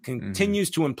Day continues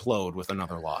to implode with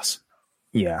another loss.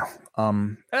 Yeah.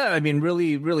 I mean,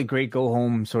 really, really great go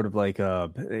home sort of like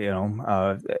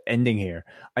ending here.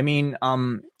 I mean,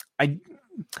 I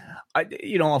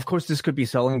of course this could be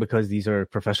selling because these are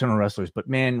professional wrestlers, but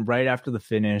man, right after the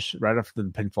finish, right after the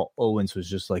pinfall, Owens was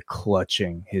just like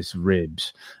clutching his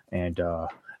ribs, and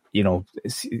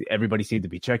everybody seemed to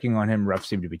be checking on him. Refs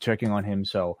seemed to be checking on him.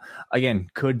 So again,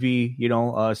 could be,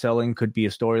 selling, could be a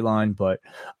storyline, but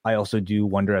I also do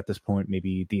wonder at this point,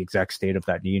 maybe the exact state of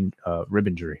that knee rib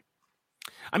injury.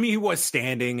 I mean, he was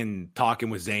standing and talking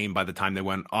with Zayn by the time they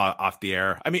went off the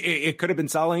air. I mean, it could have been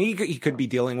selling. He could be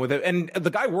dealing with it. And the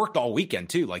guy worked all weekend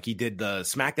too. Like he did the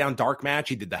SmackDown Dark match.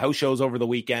 He did the house shows over the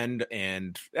weekend.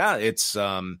 And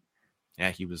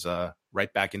he was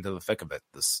right back into the thick of it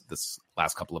this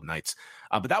last couple of nights.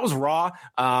 But that was Raw.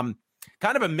 Kind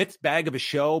of a mixed bag of a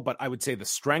show, but I would say the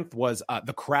strength was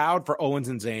the crowd for Owens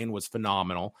and Zayn was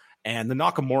phenomenal. And the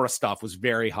Nakamura stuff was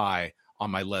very high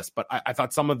on my list. But I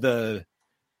thought some of the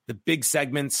big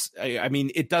segments, I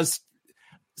mean, it does.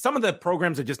 Some of the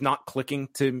programs are just not clicking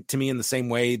to me in the same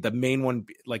way. The main one,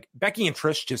 like Becky and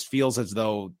Trish, just feels as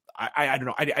though I don't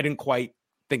know. I didn't quite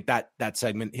think that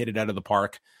segment hit it out of the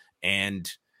park.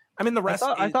 And I mean, the rest.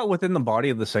 I thought within the body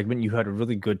of the segment, you had a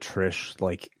really good Trish,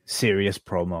 like serious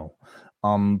promo.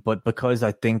 But because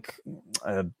I think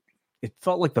it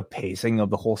felt like the pacing of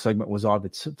the whole segment was off.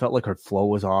 It felt like her flow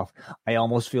was off. I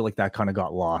almost feel like that kind of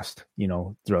got lost,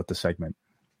 throughout the segment.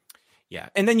 Yeah,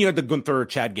 and then you had the Gunther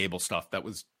Chad Gable stuff that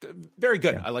was very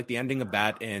good. Yeah. I like the ending of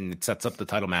that, and it sets up the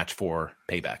title match for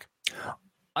Payback.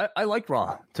 I liked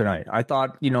Raw tonight. I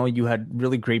thought, you had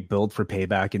really great build for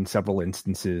Payback in several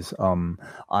instances.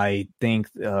 I think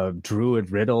Drew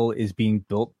and Riddle is being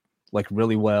built like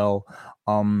really well.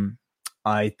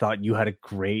 I thought you had a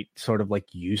great sort of like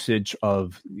usage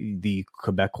of the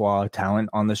Quebecois talent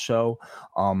on the show.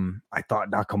 I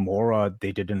thought Nakamura,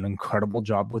 they did an incredible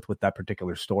job with that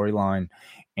particular storyline.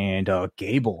 And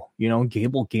Gable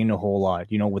gained a whole lot,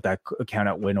 with that count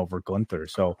out win over Gunther.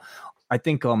 So I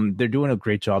think they're doing a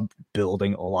great job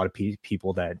building a lot of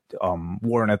people that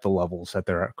weren't at the levels that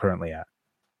they're currently at.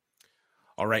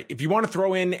 All right. If you want to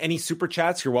throw in any super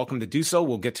chats, you're welcome to do so.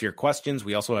 We'll get to your questions.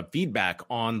 We also have feedback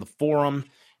on the forum,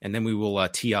 and then we will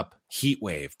tee up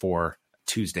Heatwave for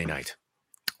Tuesday night.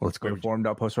 Let's go to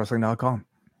forum.postwrestling.com.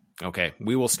 Okay,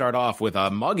 we will start off with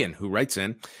Muggin, who writes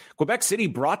in, Quebec City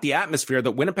brought the atmosphere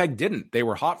that Winnipeg didn't. They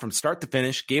were hot from start to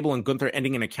finish. Gable and Gunther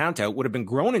ending in a countout would have been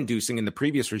groan-inducing in the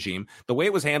previous regime. The way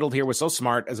it was handled here was so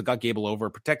smart as it got Gable over,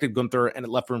 protected Gunther, and it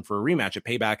left room for a rematch at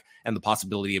Payback and the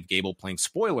possibility of Gable playing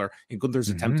spoiler in Gunther's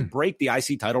attempt to break the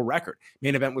IC title record.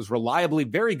 Main event was reliably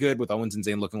very good with Owens and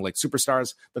Zayn looking like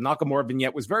superstars. The Nakamura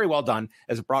vignette was very well done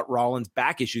as it brought Rollins'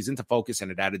 back issues into focus and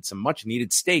it added some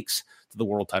much-needed stakes to the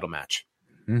world title match.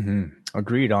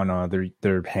 Agreed on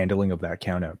their handling of that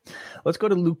countout. Let's go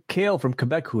to Luke Kale from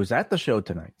Quebec, who was at the show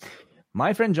tonight.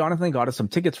 My friend Jonathan got us some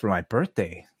tickets for my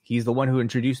birthday. He's the one who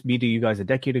introduced me to you guys a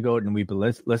decade ago, and we've been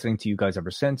listening to you guys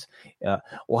ever since.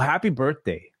 Well, happy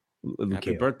birthday, Luke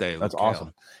Happy Kale. birthday, Luke That's Kale.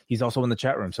 Awesome. He's also in the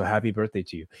chat room, so happy birthday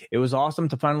to you. It was awesome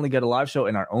to finally get a live show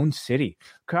in our own city.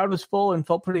 The crowd was full and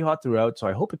felt pretty hot throughout, so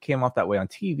I hope it came off that way on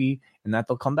TV and that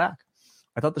they'll come back.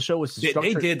 I thought the show was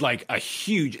They did like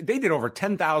they did over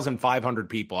 10,500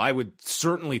 people. I would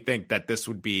certainly think that this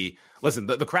would be, listen,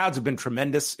 the crowds have been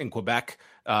tremendous in Quebec.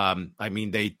 I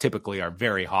mean, they typically are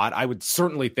very hot. I would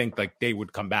certainly think like they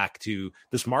would come back to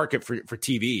this market for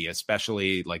TV,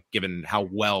 especially like given how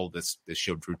well this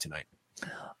show drew tonight.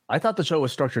 I thought the show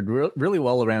was structured really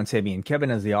well around Sammy and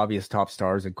Kevin as the obvious top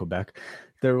stars in Quebec.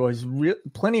 There was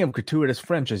plenty of gratuitous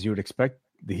French, as you would expect.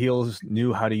 The heels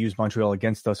knew how to use Montreal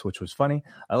against us, which was funny.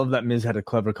 I love that Miz had a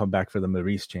clever comeback for the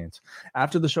Maurice chants.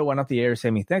 After the show went off the air,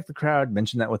 Sammy thanked the crowd,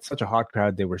 mentioned that with such a hot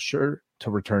crowd, they were sure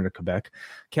to return to Quebec.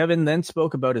 Kevin then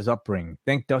spoke about his upbringing,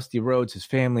 thanked Dusty Rhodes, his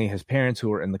family, his parents who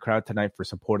were in the crowd tonight for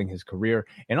supporting his career,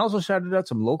 and also shouted out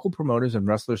some local promoters and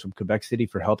wrestlers from Quebec City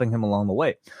for helping him along the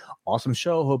way. Awesome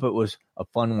show. Hope it was a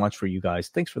fun watch for you guys.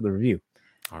 Thanks for the review.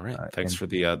 All right. Thanks for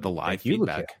the live you,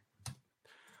 feedback.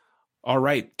 All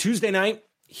right. Tuesday night,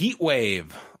 Heat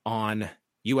Wave on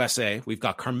USA. We've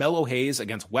got Carmelo Hayes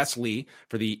against Wes Lee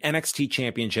for the NXT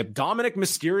Championship. Dominic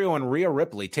Mysterio and Rhea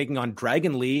Ripley taking on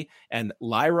Dragon Lee and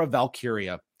Lyra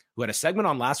Valkyria, who had a segment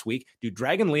on last week. Dude,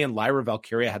 Dragon Lee and Lyra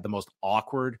Valkyria had the most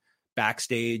awkward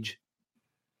backstage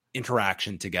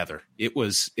interaction together. It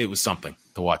was something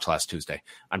to watch last Tuesday.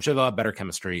 I'm sure they'll have better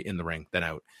chemistry in the ring than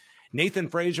out. Nathan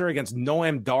Frazier against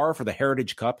Noam Dar for the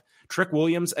Heritage Cup. Trick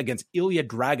Williams against Ilya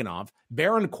Dragunov.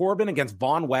 Baron Corbin against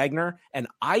Von Wagner. And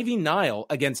Ivy Nile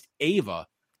against Ava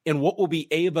in what will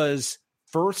be Ava's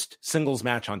first singles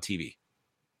match on TV.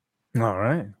 All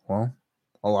right. Well,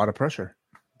 a lot of pressure.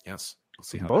 Yes. We'll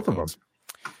see how both of them.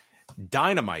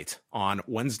 Dynamite on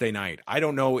Wednesday night. I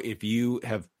don't know if you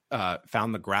have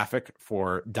found the graphic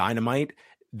for Dynamite.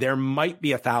 There might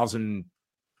be 1,000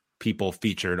 people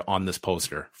featured on this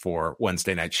poster for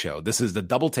Wednesday night's show. This is the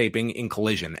double taping in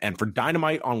Collision. And for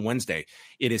Dynamite on Wednesday,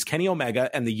 it is Kenny Omega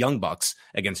and the Young Bucks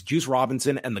against Juice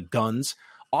Robinson and the Guns.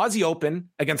 Aussie Open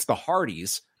against the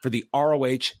Hardys for the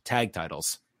ROH tag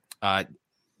titles.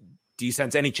 Do you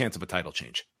sense any chance of a title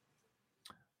change?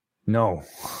 No.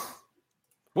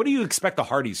 What do you expect the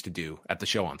Hardys to do at the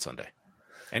show on Sunday?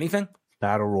 Anything?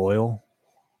 Battle Royal.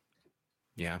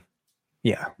 Yeah.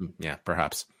 Yeah. Yeah,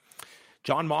 perhaps.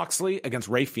 John Moxley against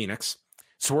Rey Fenix.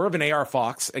 Swerve and AR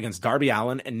Fox against Darby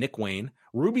Allin and Nick Wayne.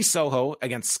 Ruby Soho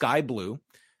against Sky Blue.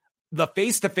 The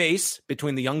face-to-face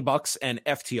between the Young Bucks and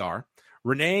FTR.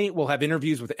 Renee will have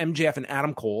interviews with MJF and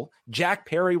Adam Cole. Jack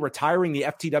Perry retiring the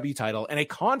FTW title. And a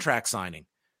contract signing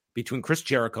between Chris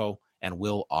Jericho and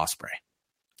Will Ospreay.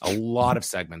 A lot of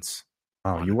segments.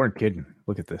 Oh, you weren't kidding.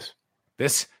 Look at this.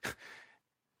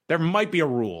 There might be a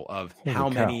rule of how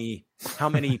many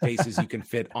faces you can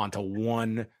fit onto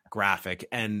one graphic,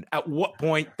 and at what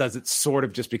point does it sort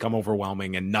of just become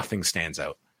overwhelming and nothing stands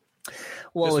out?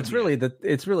 Well, it's really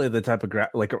the type of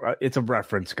it's a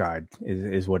reference guide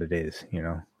is what it is. You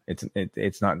know,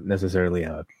 it's not necessarily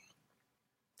a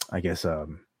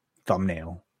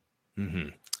thumbnail. Mm-hmm.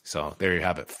 So there you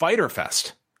have it. Fighter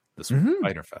Fest. This one,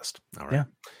 Fighter Fest. All right. Yeah.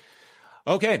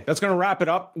 Okay, that's going to wrap it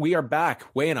up. We are back.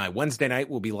 Way and I, Wednesday night,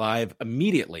 will be live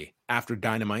immediately after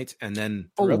Dynamite, and then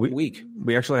throughout the week.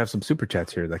 We actually have some super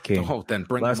chats here that came then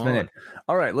bring last them on. minute.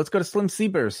 All right, let's go to Slim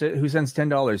Seaber, who sends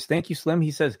 $10. Thank you, Slim.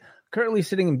 He says, currently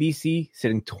sitting in BC,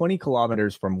 sitting 20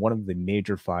 kilometers from one of the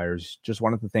major fires. Just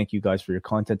wanted to thank you guys for your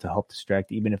content to help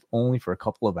distract, even if only for a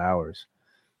couple of hours.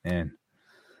 Man,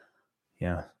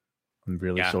 yeah, I'm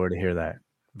really sorry to hear that.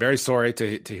 Very sorry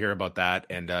to hear about that,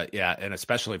 and and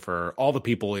especially for all the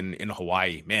people in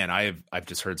Hawaii. Man, I've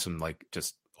just heard some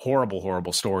just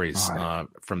horrible stories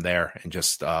from there, and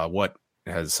just what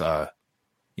has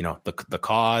the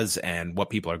cause and what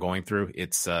people are going through.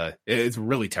 It's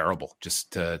really terrible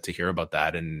just to hear about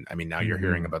that. And I mean, now you're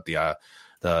hearing about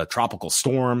the tropical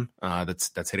storm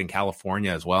that's hitting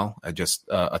California as well. Just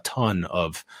a ton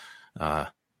of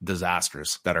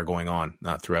disasters that are going on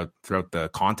throughout the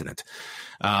continent.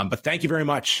 But thank you very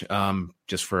much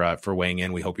just for weighing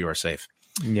in. We hope you are safe.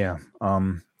 Yeah.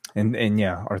 And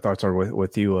yeah, our thoughts are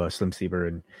with you, Slim Seaver,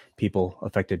 and people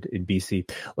affected in BC.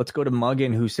 Let's go to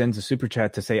Muggin, who sends a super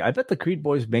chat to say, I bet the Creed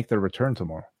boys make their return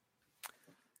tomorrow.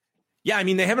 Yeah, I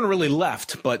mean, they haven't really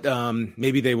left, but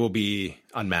maybe they will be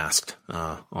unmasked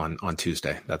on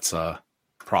Tuesday. That's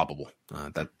probable.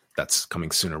 That's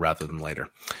coming sooner rather than later.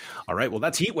 All right, well,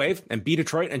 that's Heatwave, and B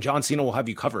Detroit and John Cena will have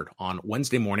you covered on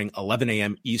Wednesday morning, 11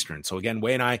 a.m. Eastern. So again,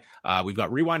 Way and I, we've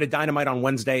got Rewind to Dynamite on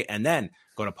Wednesday, and then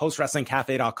go to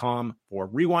postwrestlingcafe.com for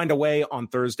Rewind Away on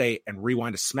Thursday and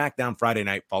Rewind to SmackDown Friday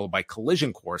night, followed by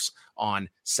Collision Course on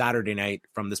Saturday night.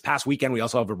 From this past weekend, we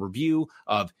also have a review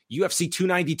of UFC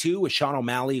 292 with Sean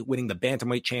O'Malley winning the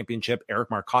Bantamweight Championship, Eric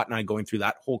Marcotte and I going through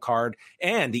that whole card,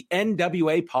 and the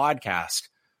NWA podcast,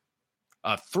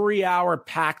 a 3-hour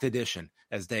packed edition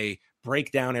as they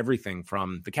break down everything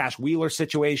from the Cash Wheeler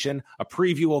situation, a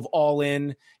preview of All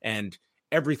In, and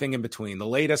everything in between. The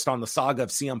latest on the saga of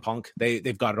CM Punk.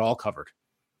 They've got it all covered.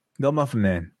 The Muffin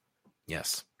Man.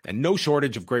 Yes. And no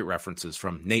shortage of great references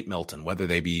from Nate Milton, whether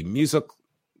they be music,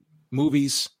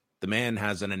 movies. The man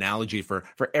has an analogy for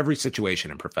every situation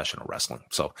in professional wrestling.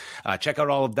 So check out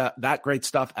all of that great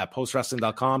stuff at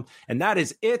postwrestling.com. And that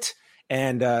is it.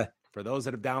 And for those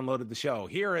that have downloaded the show,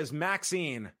 here is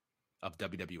Maxxine of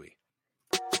WWE.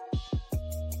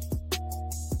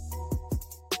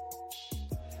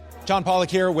 John Pollock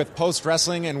here with Post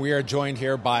Wrestling, and we are joined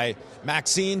here by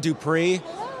Maxxine Dupri,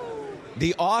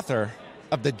 the author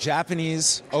of the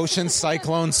Japanese Ocean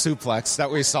Cyclone Suplex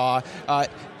that we saw.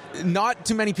 Not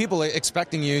too many people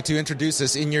expecting you to introduce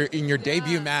this in your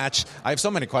debut match. I have so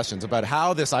many questions about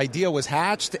how this idea was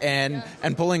hatched and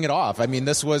pulling it off. I mean,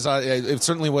 this was it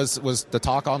certainly was the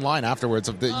talk online afterwards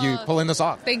of you pulling this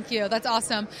off. Thank you. That's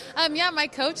awesome.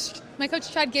 My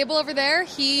coach Chad Gable over there,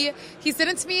 he sent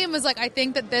it to me and was like, I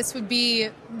think that this would be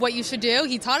what you should do.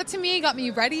 He taught it to me, got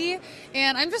me ready,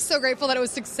 and I'm just so grateful that it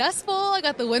was successful. I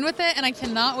got the win with it, and I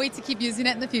cannot wait to keep using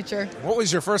it in the future. What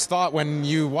was your first thought when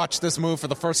you watched this move for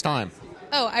the first time?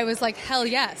 Oh, I was like, hell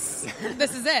yes.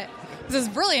 This is it. This is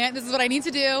brilliant. This is what I need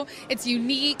to do. It's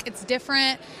unique. It's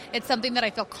different. It's something that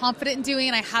I feel confident in doing,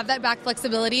 and I have that back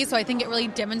flexibility, so I think it really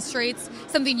demonstrates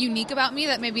something unique about me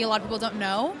that maybe a lot of people don't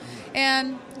know,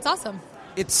 and it's awesome.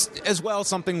 it's as well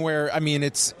something where, I mean,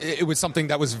 it was something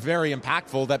that was very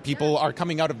impactful that people are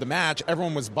coming out of the match,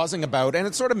 everyone was buzzing about, and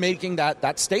it's sort of making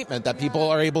that statement that people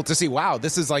are able to see, wow,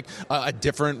 this is like a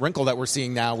different wrinkle that we're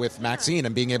seeing now with Maxxine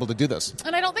and being able to do this.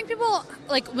 And I don't think people,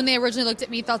 like, when they originally looked at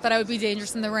me, thought that I would be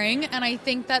dangerous in the ring, and I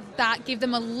think that gave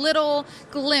them a little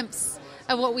glimpse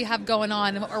of what we have going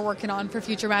on and what we're working on for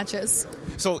future matches.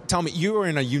 So tell me, you are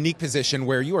in a unique position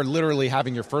where you are literally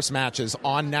having your first matches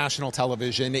on national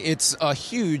television. It's a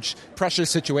huge pressure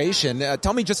situation.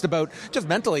 Tell me just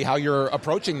mentally how you're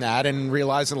approaching that and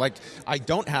realizing, like, I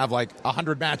don't have like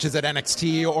 100 matches at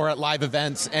NXT or at live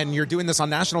events, and you're doing this on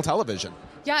national television.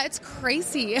 Yeah, it's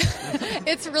crazy.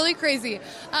 It's really crazy.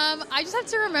 I just have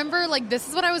to remember, like, this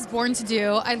is what I was born to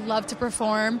do. I love to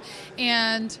perform,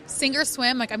 and sink or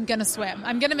swim, like, I'm going to swim.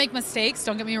 I'm going to make mistakes,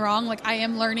 don't get me wrong. Like, I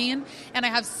am learning, and I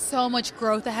have so much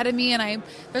growth ahead of me, and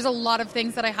there's a lot of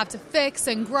things that I have to fix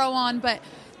and grow on, but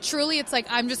truly it's like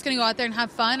I'm just going to go out there and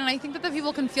have fun, and I think that the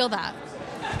people can feel that.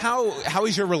 How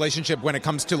is your relationship when it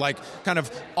comes to, like, kind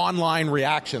of online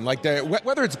reaction? Like,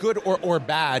 whether it's good or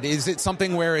bad, is it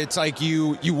something where it's like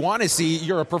you want to see,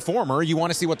 you're a performer, you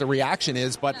want to see what the reaction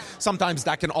is, but sometimes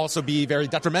that can also be very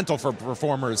detrimental for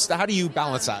performers. How do you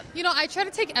balance that? You know, I try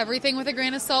to take everything with a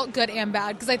grain of salt, good and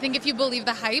bad, because I think if you believe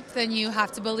the hype, then you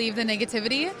have to believe the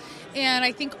negativity. And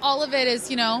I think all of it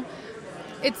is, you know,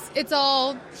 it's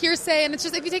all hearsay, and it's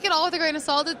just, if you take it all with a grain of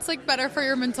salt, it's like better for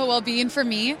your mental well-being for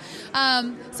me. So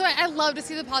I love to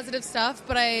see the positive stuff,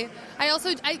 but I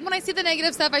also when I see the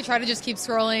negative stuff, I try to just keep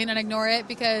scrolling and ignore it,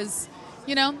 because,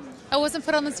 you know, I wasn't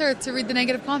put on this earth to read the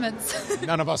negative comments.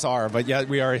 None of us are, but yeah,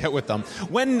 we are hit with them.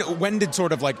 When did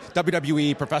sort of like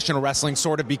WWE, professional wrestling,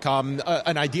 sort of become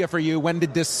an idea for you? When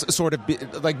did this sort of be,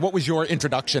 like, what was your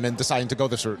introduction in deciding to go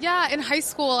this route? Yeah, in high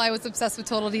school, I was obsessed with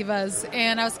Total Divas,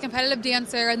 and I was a competitive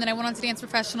dancer, and then I went on to dance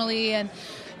professionally, and,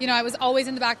 you know, I was always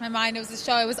in the back of my mind. It was a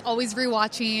show I was always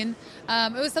rewatching.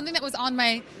 It was something that was on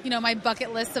my, you know, my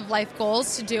bucket list of life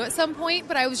goals to do at some point,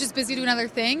 but I was just busy doing other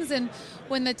things, and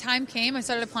when the time came, I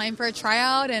started applying for a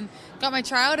tryout and got my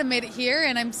tryout and made it here,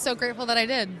 and I'm so grateful that I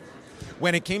did.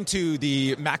 When it came to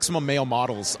the maximum male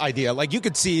models idea, like, you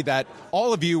could see that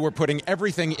all of you were putting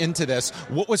everything into this.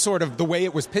 What was sort of the way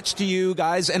it was pitched to you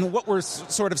guys, and what were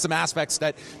sort of some aspects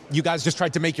that you guys just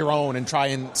tried to make your own and try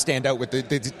and stand out with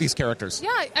these characters?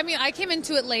 Yeah, I mean, I came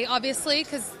into it late, obviously,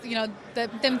 because, you know,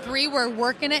 them three were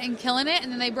working it and killing it,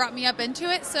 and then they brought me up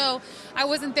into it, so I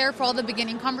wasn't there for all the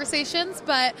beginning conversations,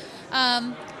 but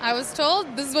I was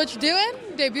told, this is what you're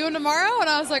doing, debuting tomorrow, and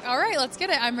I was like, all right, let's get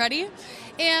it, I'm ready.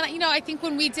 And, you know, I think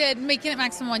when we did Making It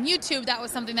Maximum on YouTube, that was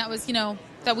something that was, you know,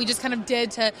 that we just kind of did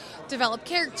to develop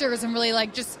characters and really,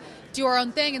 like, just do our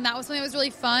own thing. And that was something that was really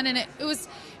fun. And it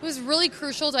was really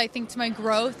crucial, I think, to my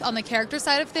growth on the character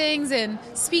side of things and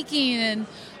speaking and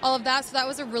all of that. So that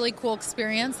was a really cool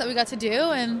experience that we got to do.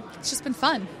 And it's just been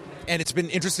fun. And it's been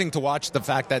interesting to watch the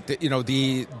fact that, you know,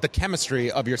 the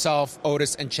chemistry of yourself,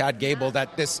 Otis, and Chad Gable,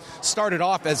 that this started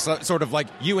off as sort of like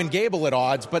you and Gable at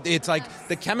odds, but it's like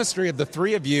the chemistry of the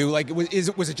three of you, like,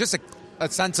 was it just a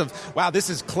sense of, wow,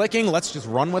 this is clicking, let's just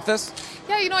run with this?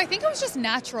 Yeah, you know, I think it was just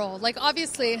natural. Like,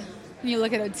 obviously, when you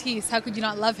look at Otis, how could you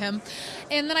not love him?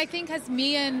 And then I think as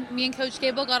me and Coach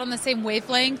Gable got on the same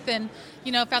wavelength and,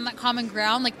 you know, found that common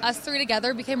ground, like, us three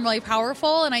together became really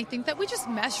powerful, and I think that we just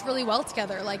meshed really well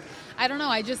together. Like, I don't know,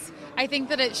 I think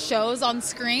that it shows on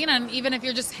screen, and even if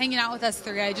you're just hanging out with us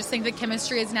three, I just think the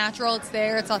chemistry is natural, it's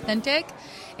there, it's authentic,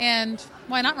 and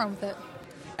why not run with it?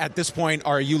 At this point,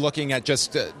 are you looking at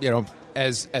just, you know,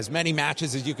 as many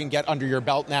matches as you can get under your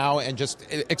belt now and just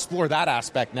explore that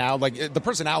aspect now? Like, the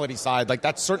personality side, like,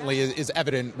 that certainly is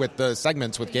evident with the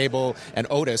segments with Gable and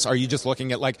Otis. Are you just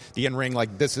looking at, like, the in-ring,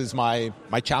 like, this is my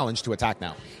challenge to attack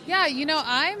now? Yeah, you know,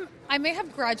 I may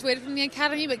have graduated from the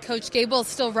academy, but Coach Gable is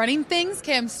still running things.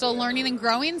 Okay, I'm still learning and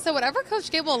growing. So whatever Coach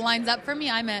Gable lines up for me,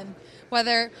 I'm in.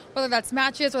 Whether that's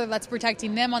matches, whether that's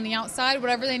protecting them on the outside,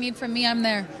 whatever they need from me, I'm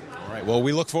there. All right. Well,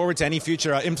 we look forward to any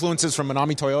future influences from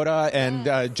Manami Toyota and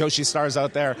Joshi Stars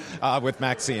out there with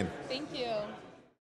Maxxine. Thank you.